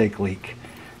an intake leak,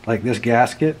 like this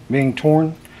gasket being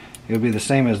torn. It would be the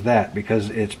same as that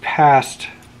because it's past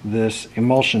this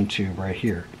emulsion tube right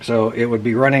here. So it would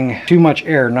be running too much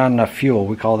air, not enough fuel.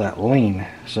 We call that lean.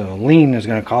 So lean is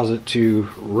going to cause it to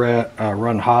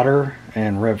run hotter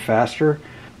and rev faster.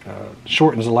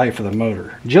 Shortens the life of the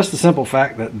motor. Just the simple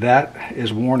fact that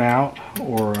is worn out,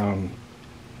 or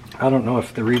I don't know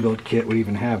if the rebuild kit would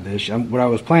even have this. What I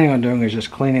was planning on doing is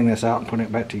just cleaning this out and putting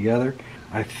it back together.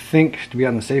 I think to be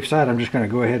on the safe side, I'm just going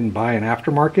to go ahead and buy an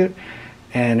aftermarket,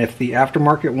 and if the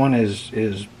aftermarket one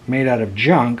is made out of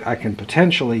junk, I can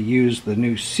potentially use the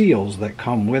new seals that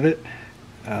come with it,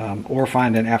 or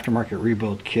find an aftermarket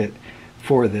rebuild kit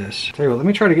for this. Tell you what, let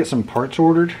me try to get some parts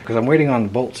ordered because I'm waiting on the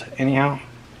bolts anyhow.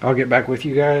 I'll get back with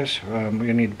you guys. We're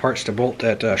gonna need parts to bolt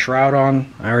that shroud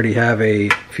on. I already have a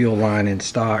fuel line in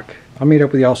stock. I'll meet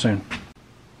up with y'all soon.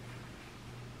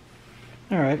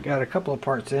 All right, got a couple of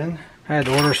parts in. I had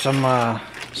to order some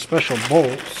special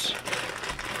bolts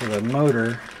for the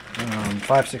motor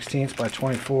 5/16 by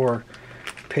 24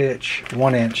 pitch,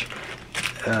 1 inch.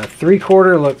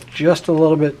 3/4 looked just a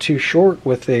little bit too short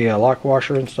with the lock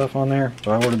washer and stuff on there,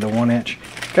 so I ordered the 1 inch.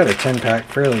 Got a 10-pack,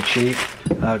 fairly cheap.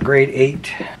 Grade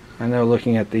 8. I know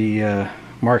looking at the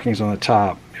markings on the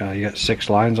top, you got 6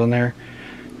 lines on there.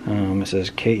 It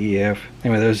says KEF.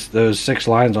 Anyway, those 6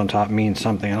 lines on top mean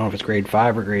something. I don't know if it's grade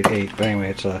 5 or grade 8, but anyway,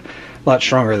 it's a lot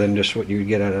stronger than just what you would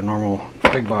get at a normal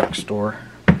big box store.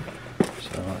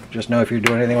 So just know if you're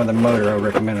doing anything with a motor, I would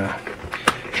recommend a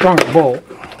stronger bolt.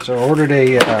 So I ordered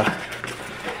a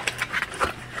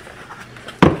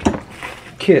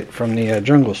kit from the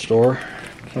Jungle store.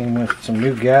 Came with some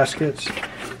new gaskets,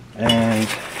 and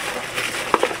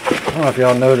I don't know if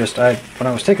y'all noticed, when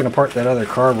I was taking apart that other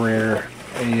carburetor,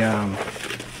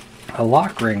 a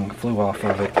lock ring flew off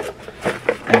of it,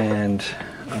 and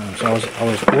so I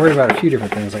was worried about a few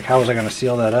different things, like how was I going to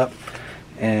seal that up,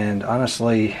 and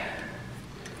honestly,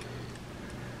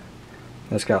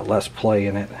 that's got less play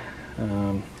in it.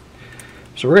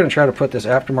 So we're going to try to put this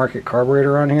aftermarket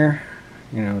carburetor on here.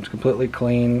 You know, it's completely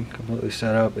clean, completely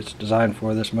set up. It's designed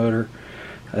for this motor.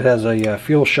 It has a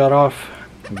fuel shutoff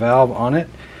valve on it.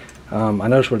 I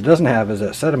noticed what it doesn't have is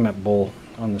that sediment bowl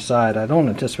on the side. I don't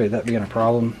anticipate that being a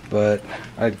problem, but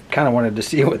I kind of wanted to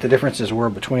see what the differences were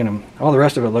between them. All the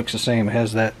rest of it looks the same. It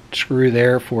has that screw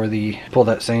there for the pull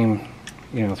that same,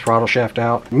 you know, throttle shaft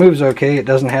out. It moves okay. It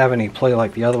doesn't have any play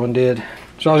like the other one did.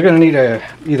 So I was going to need to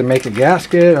either make a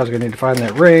gasket, I was going to need to find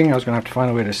that ring, I was going to have to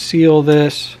find a way to seal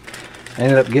this. I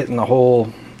ended up getting the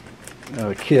whole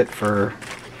kit for,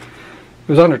 it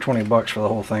was under 20 bucks for the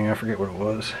whole thing. I forget what it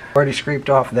was. Already scraped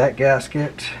off that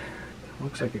gasket.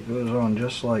 Looks like it goes on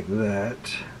just like that.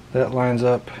 That lines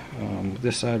up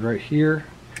this side right here.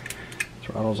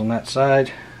 Throttle's on that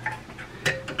side.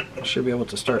 I should be able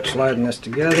to start sliding this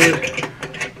together.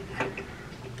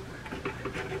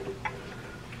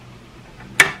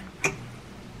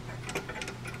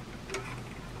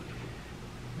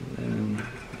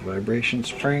 Vibration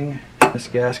spring. This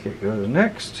gasket goes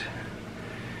next.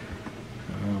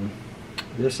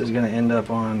 This is going to end up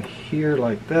on here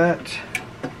like that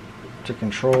to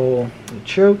control the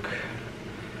choke.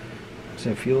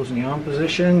 So fuel's in the on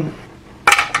position.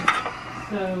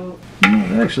 So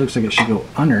it actually looks like it should go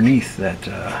underneath that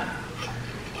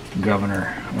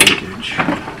governor linkage.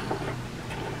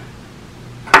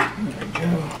 There we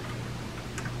go.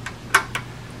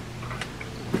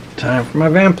 Time for my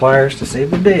van pliers to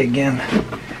save the day again.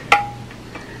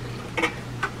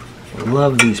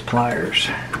 Love these pliers.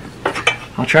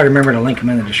 I'll try to remember to link them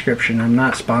in the description. I'm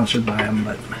not sponsored by them,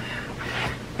 but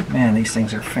man, these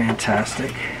things are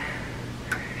fantastic.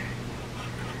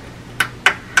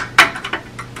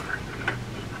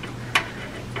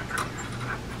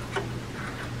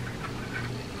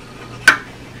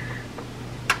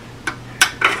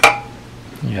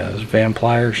 Yeah, those van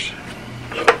pliers.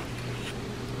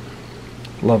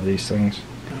 Love these things.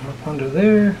 Up under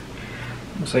there.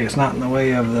 Looks like it's not in the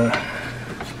way of the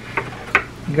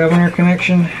governor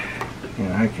connection.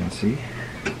 Yeah, I can see.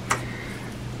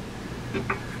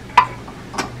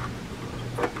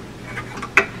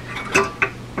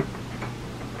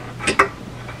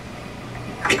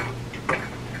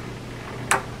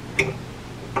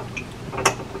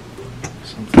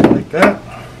 Something like that.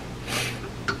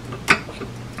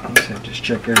 Just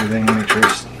check everything, make sure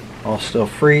it's all still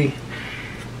free.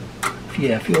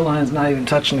 Yeah, fuel line's not even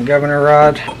touching the governor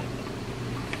rod.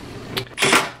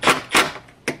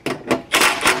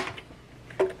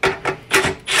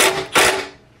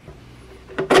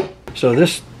 So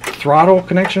this throttle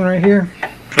connection right here,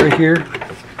 we're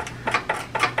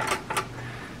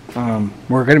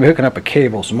going to be hooking up a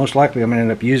cable. So most likely I'm going to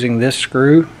end up using this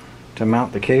screw to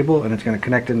mount the cable, and it's going to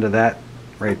connect into that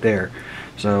right there.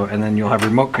 So, and then you'll have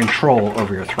remote control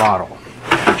over your throttle,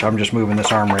 which I'm just moving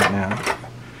this arm right now.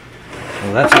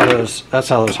 So that's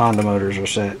how those Honda motors are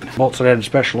set. Bolts are at a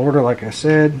special order, like I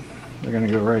said. They're going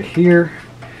to go right here.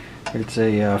 It's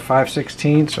a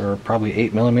 5/16 or probably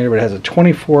 8mm, but it has a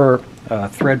 24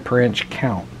 thread per inch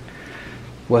count.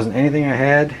 Wasn't anything I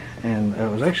had, and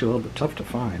it was actually a little bit tough to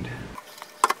find.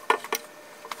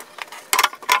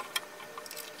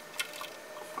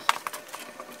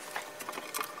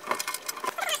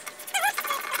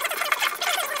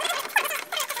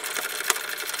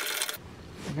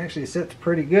 Actually sits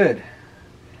pretty good.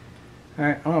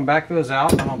 Alright, I'm going to back those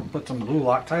out. I'm going to put some blue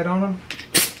Loctite on them.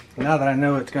 Now that I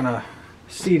know it's going to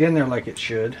seat in there like it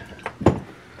should, and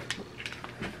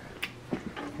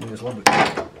just a little bit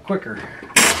quicker.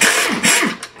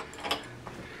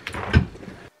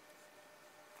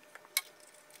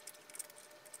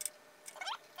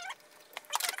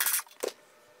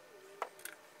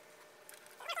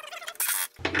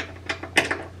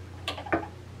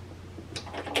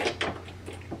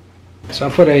 So I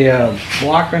put a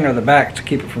block under the back to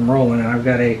keep it from rolling, and I've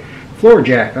got a floor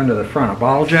jack under the front, a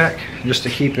bottle jack, just to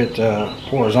keep it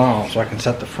horizontal so I can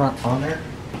set the front on there.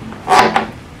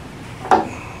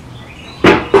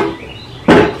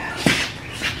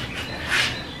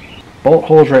 Bolt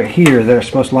holes right here that are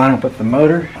supposed to line up with the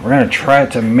motor. We're going to try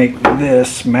to make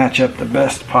this match up the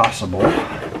best possible.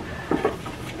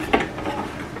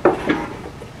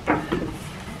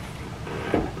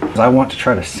 I want to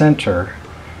try to center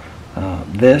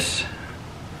this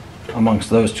amongst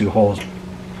those two holes. See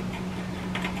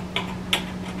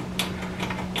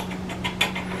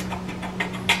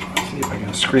if I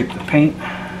can scrape the paint.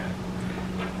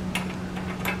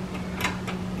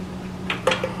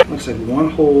 Looks like one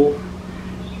hole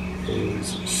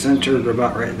is centered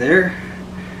about right there.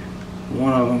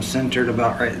 One of them centered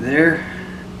about right there.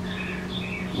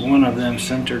 One of them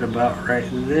centered about right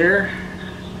there.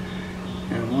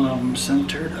 And one of them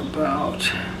centered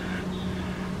about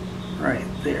right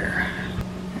there.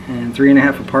 And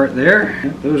 3.5 apart there.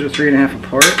 Yep, those are 3.5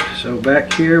 apart. So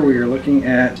back here we are looking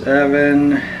at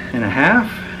 7.5.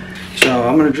 So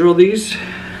I'm going to drill these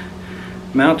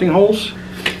mounting holes.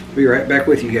 Be right back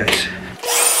with you guys.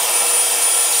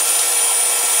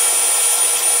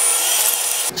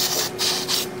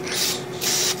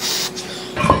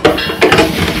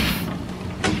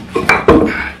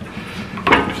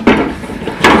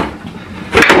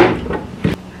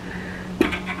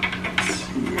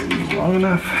 Long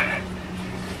enough.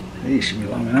 These should be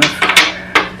long enough.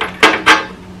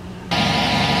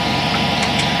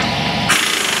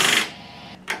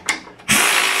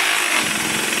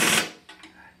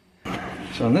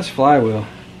 So on this flywheel,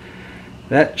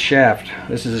 that shaft,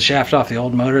 this is the shaft off the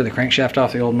old motor, the crankshaft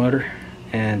off the old motor,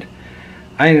 and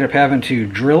I ended up having to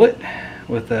drill it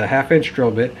with a 1/2-inch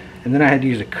drill bit, and then I had to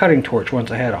use a cutting torch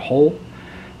once I had a hole,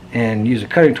 and use a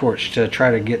cutting torch to try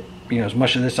to get, you know, as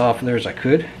much of this off of there as I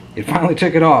could. It finally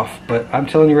took it off, but I'm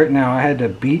telling you right now, I had to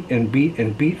beat and beat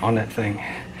and beat on that thing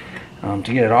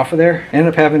to get it off of there.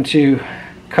 Ended up having to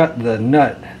cut the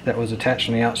nut that was attached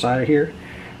on the outside of here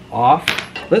off.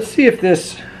 Let's see if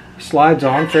this slides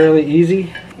on fairly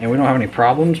easy and we don't have any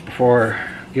problems before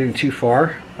getting too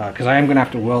far, because I am going to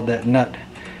have to weld that nut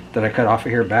that I cut off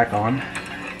of here back on.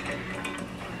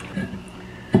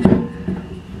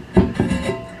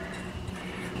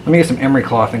 Let me get some emery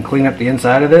cloth and clean up the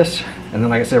inside of this, and then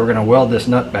like I said, we're going to weld this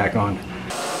nut back on.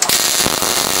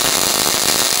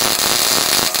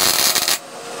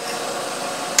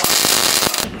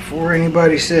 Before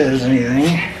anybody says anything,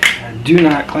 I do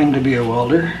not claim to be a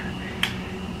welder.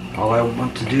 All I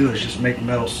want to do is just make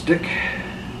metal stick,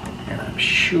 and I'm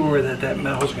sure that that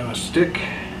metal is going to stick.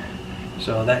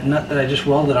 So that nut that I just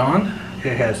welded on,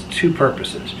 it has two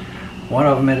purposes. One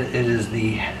of them, it is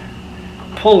the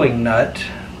pulling nut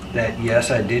that,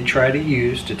 yes, I did try to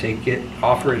use to take it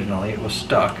off originally. It was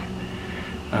stuck,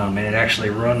 and it actually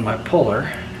ruined my puller.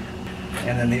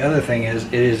 And then the other thing is,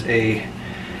 it is a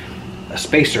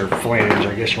spacer flange,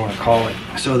 I guess you want to call it,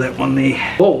 so that when the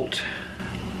bolt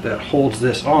that holds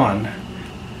this on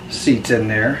seats in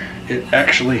there, it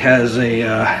actually has a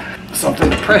something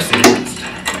to press against.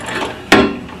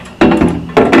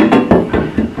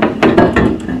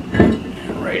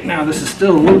 Right now this is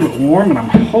still a little bit warm, and I'm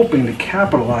hoping to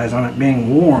capitalize on it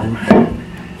being warm.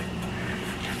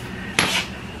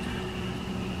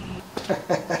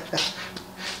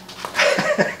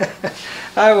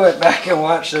 I went back and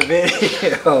watched the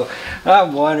video.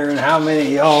 I'm wondering how many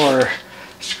of y'all are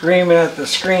screaming at the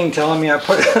screen telling me I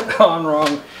put it on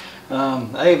wrong.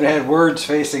 I even had words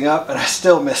facing up and I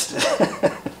still missed it.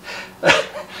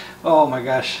 Oh my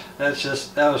gosh, that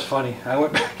was funny. I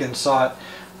went back and saw it.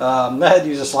 I had to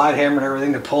use a slide hammer and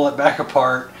everything to pull it back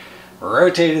apart,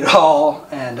 rotate it all,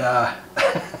 and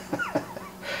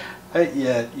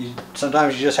yeah,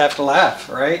 sometimes you just have to laugh,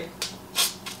 right?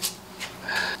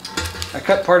 I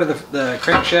cut part of the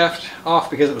crankshaft off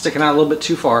because it was sticking out a little bit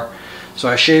too far. So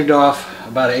I shaved off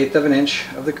about 1/8 of an inch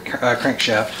of the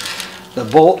crankshaft. The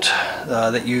bolt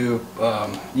that you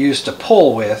use to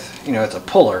pull with, you know, it's a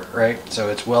puller, right? So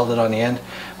it's welded on the end,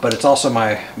 but it's also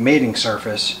my mating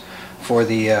surface for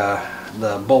the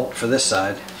bolt for this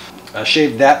side. I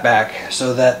shaved that back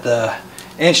so that the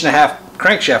 1.5-inch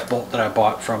crankshaft bolt that I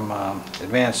bought from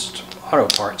Advanced Auto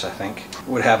Parts, I think,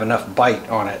 would have enough bite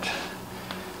on it.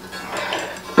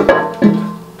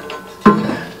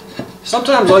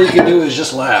 Sometimes all you can do is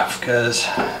just laugh, because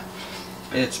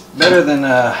it's better than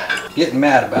getting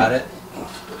mad about it.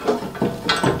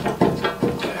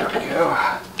 There we go.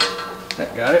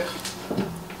 That got it.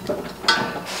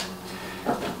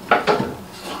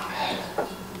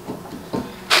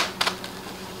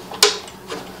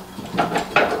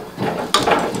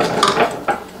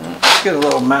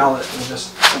 little mallet and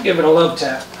just give it a love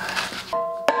tap.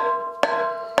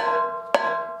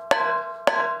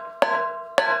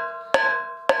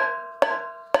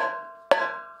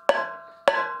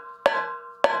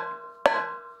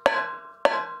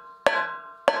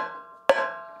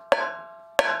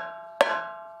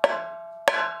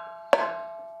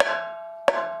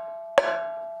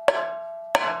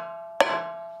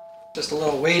 Just a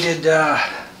little weighted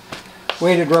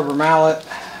rubber mallet,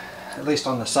 at least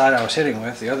on the side I was hitting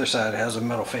with. The other side has a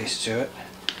metal face to it.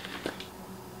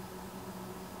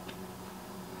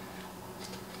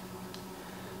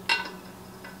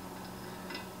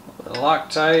 The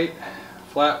Loctite,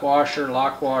 flat washer,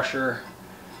 lock washer,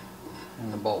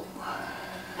 and the bolt.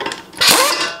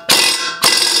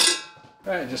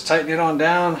 Alright, just tighten it on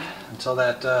down until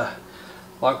that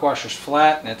lock washer's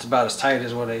flat, and it's about as tight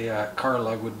as what a car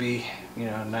lug would be, you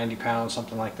know, 90 pounds,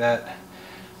 something like that.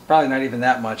 Probably not even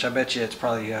that much. I bet you it's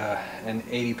probably an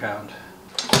 80 pound.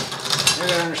 You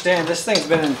gotta understand, this thing's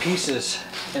been in pieces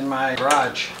in my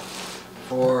garage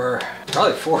for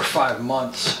probably 4 or 5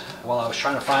 months while I was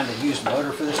trying to find a used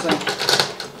motor for this thing.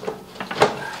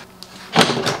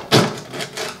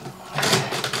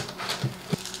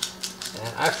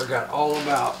 And I forgot all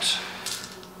about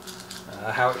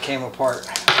how it came apart.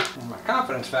 And my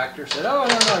confidence factor said, oh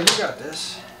no, you got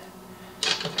this.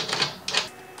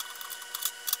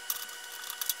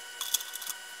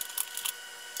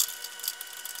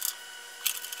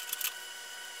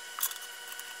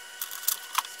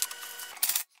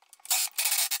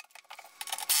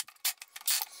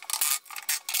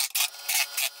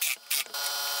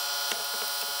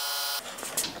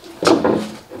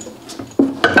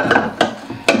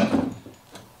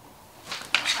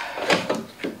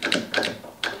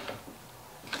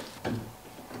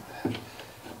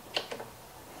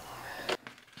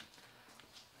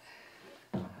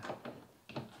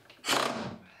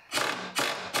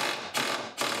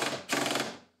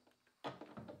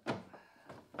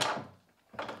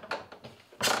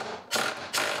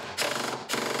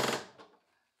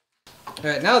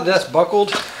 Alright, now that that's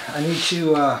buckled, I need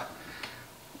to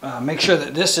make sure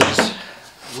that this is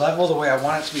level the way I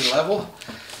want it to be level.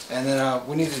 And then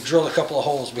we need to drill a couple of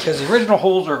holes because the original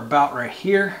holes are about right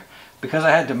here. Because I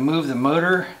had to move the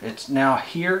motor, it's now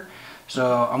here.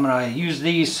 So I'm going to use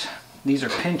these. These are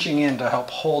pinching in to help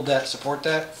hold that, support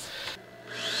that.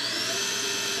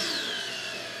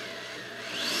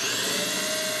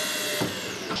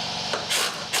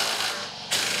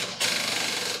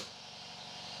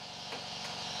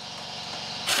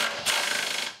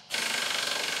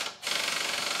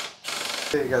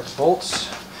 You got the bolts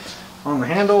on the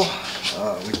handle.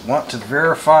 We want to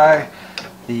verify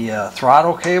the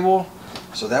throttle cable.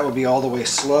 So that would be all the way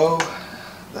slow.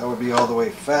 That would be all the way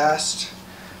fast.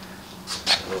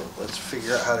 So let's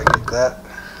figure out how to get that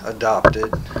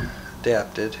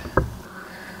adapted.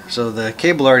 So the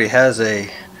cable already has a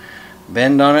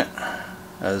bend on it,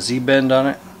 a Z-bend on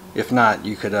it. If not,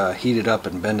 you could heat it up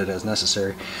and bend it as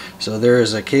necessary. So there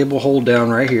is a cable hold down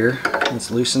right here.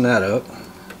 Let's loosen that up.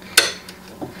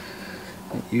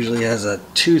 It usually has a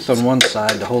tooth on one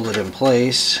side to hold it in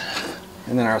place.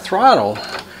 And then our throttle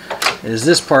is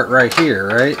this part right here,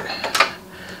 right?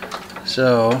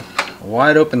 So a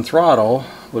wide open throttle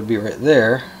would be right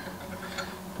there.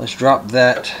 Let's drop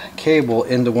that cable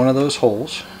into one of those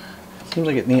holes. Seems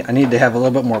like I need to have a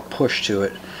little bit more push to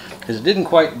it because it didn't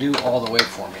quite do all the way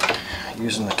for me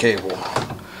using the cable.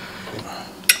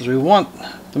 Because we want,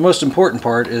 the most important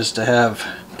part is to have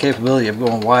capability of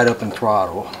going wide open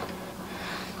throttle.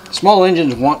 Small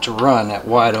engines want to run at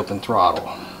wide open throttle.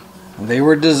 They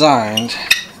were designed,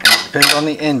 and it depends on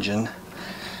the engine,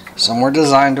 some were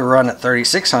designed to run at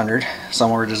 3600,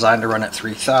 some were designed to run at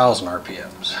 3000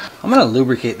 RPMs. I'm going to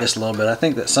lubricate this a little bit. I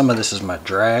think that some of this is my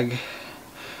drag.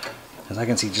 As I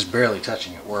can see, just barely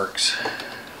touching it works.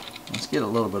 Let's get a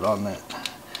little bit on that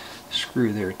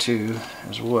screw there too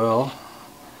as well.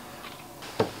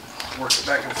 Work it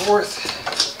back and forth.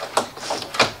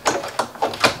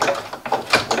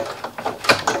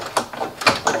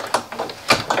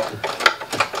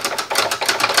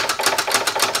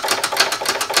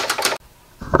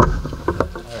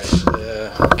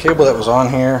 Cable that was on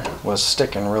here was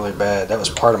sticking really bad. That was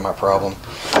part of my problem.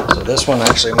 So this one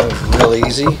actually moved really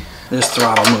easy. This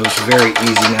throttle moves very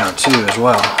easy now too as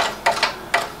well.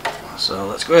 So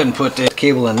let's go ahead and put the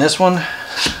cable in this one.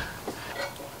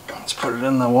 Let's put it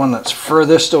in the one that's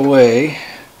furthest away.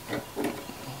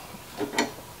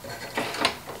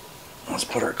 Let's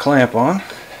put our clamp on.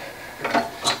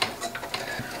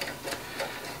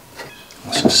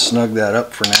 Let's just snug that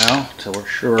up for now till we're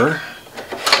sure.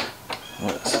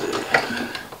 Let's see.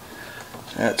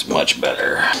 That's much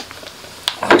better.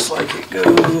 Looks like it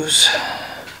goes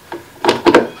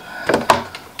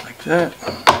like that.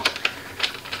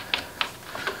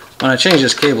 When I changed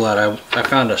this cable out, I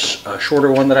found a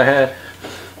shorter one that I had,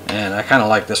 and I kind of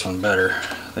like this one better.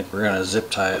 I think we're gonna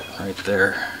zip tie it right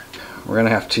there. We're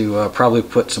gonna have to probably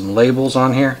put some labels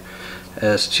on here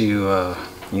as to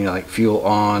you know, like fuel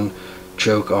on,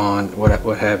 choke on, what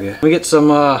have you. We get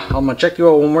some. I'm gonna check the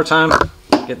oil one more time,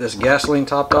 get this gasoline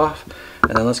topped off,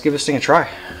 and then let's give this thing a try.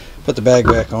 Put the bag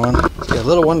back on. Yeah,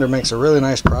 Little Wonder makes a really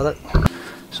nice product.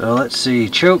 So let's see,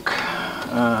 choke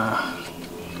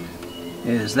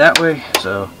is that way.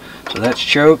 So that's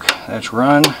choke, that's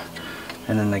run,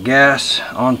 and then the gas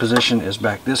on position is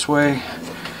back this way.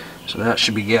 So that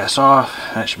should be gas off,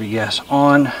 that should be gas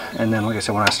on, and then like I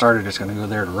said, when I started, it's going to go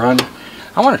there to run.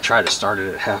 I want to try to start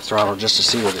it at half throttle just to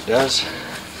see what it does.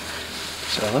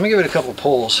 So let me give it a couple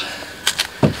pulls.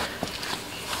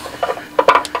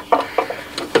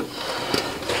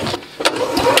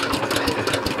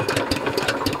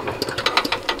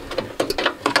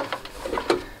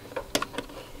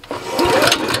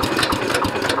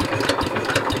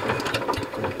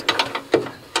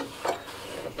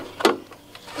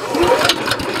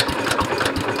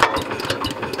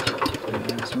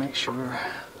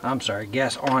 I'm sorry,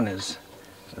 gas on is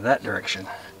that direction.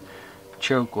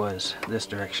 Choke was this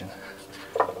direction.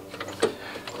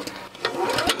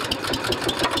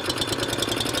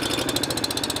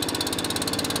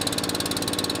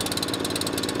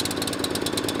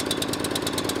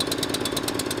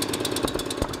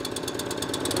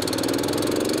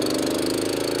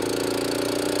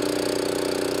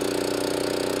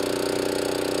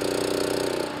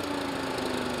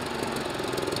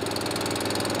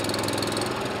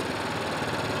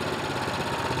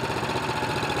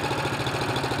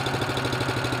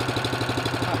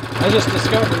 I just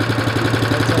discovered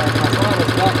that my throttle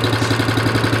was backwards,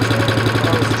 so when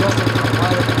I was adjusting how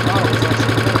wide the throttle was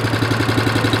actually good.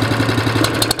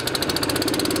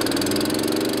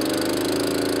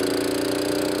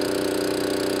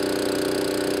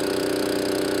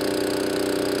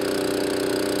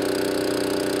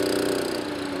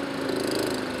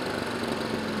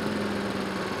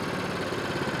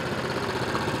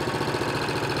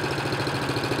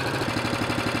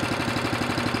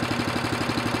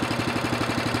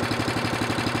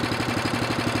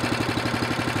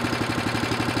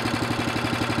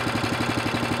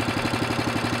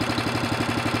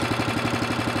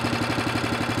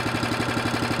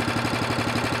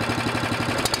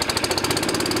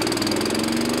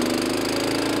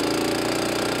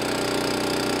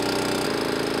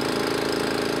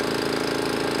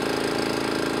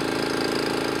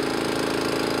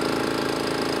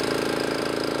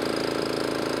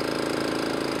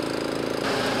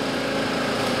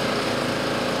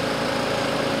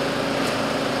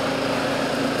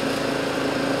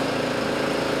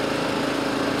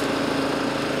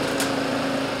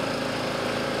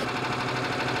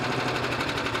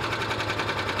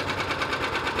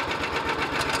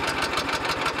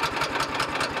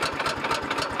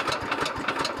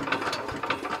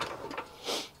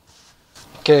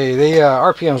 Okay, the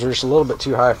RPMs were just a little bit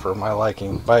too high for my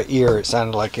liking. By ear, it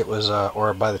sounded like it was,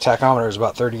 or by the tachometer, it was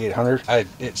about 3,800.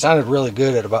 It sounded really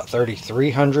good at about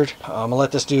 3,300. I'm gonna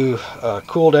let this do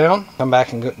cool down, come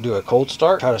back and do a cold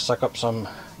start, try to suck up some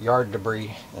yard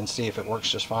debris and see if it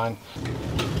works just fine.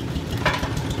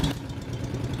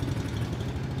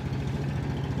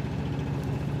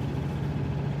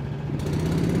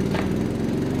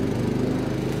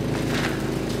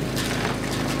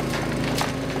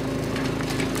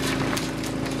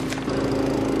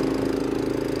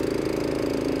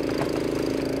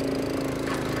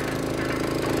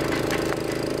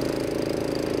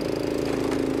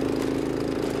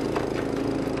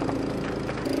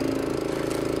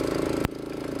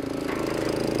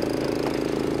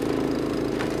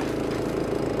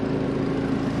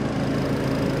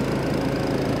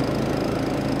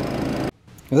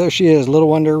 There she is, Little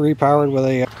Wonder repowered with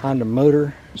a Honda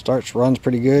motor. Runs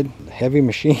pretty good. Heavy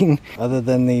machine. Other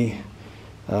than the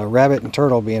rabbit and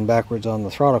turtle being backwards on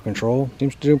the throttle control,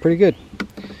 seems to do pretty good.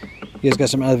 You guys got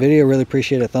some other video, really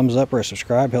appreciate a thumbs up or a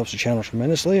subscribe. Helps the channel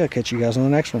tremendously. I'll catch you guys on the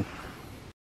next one.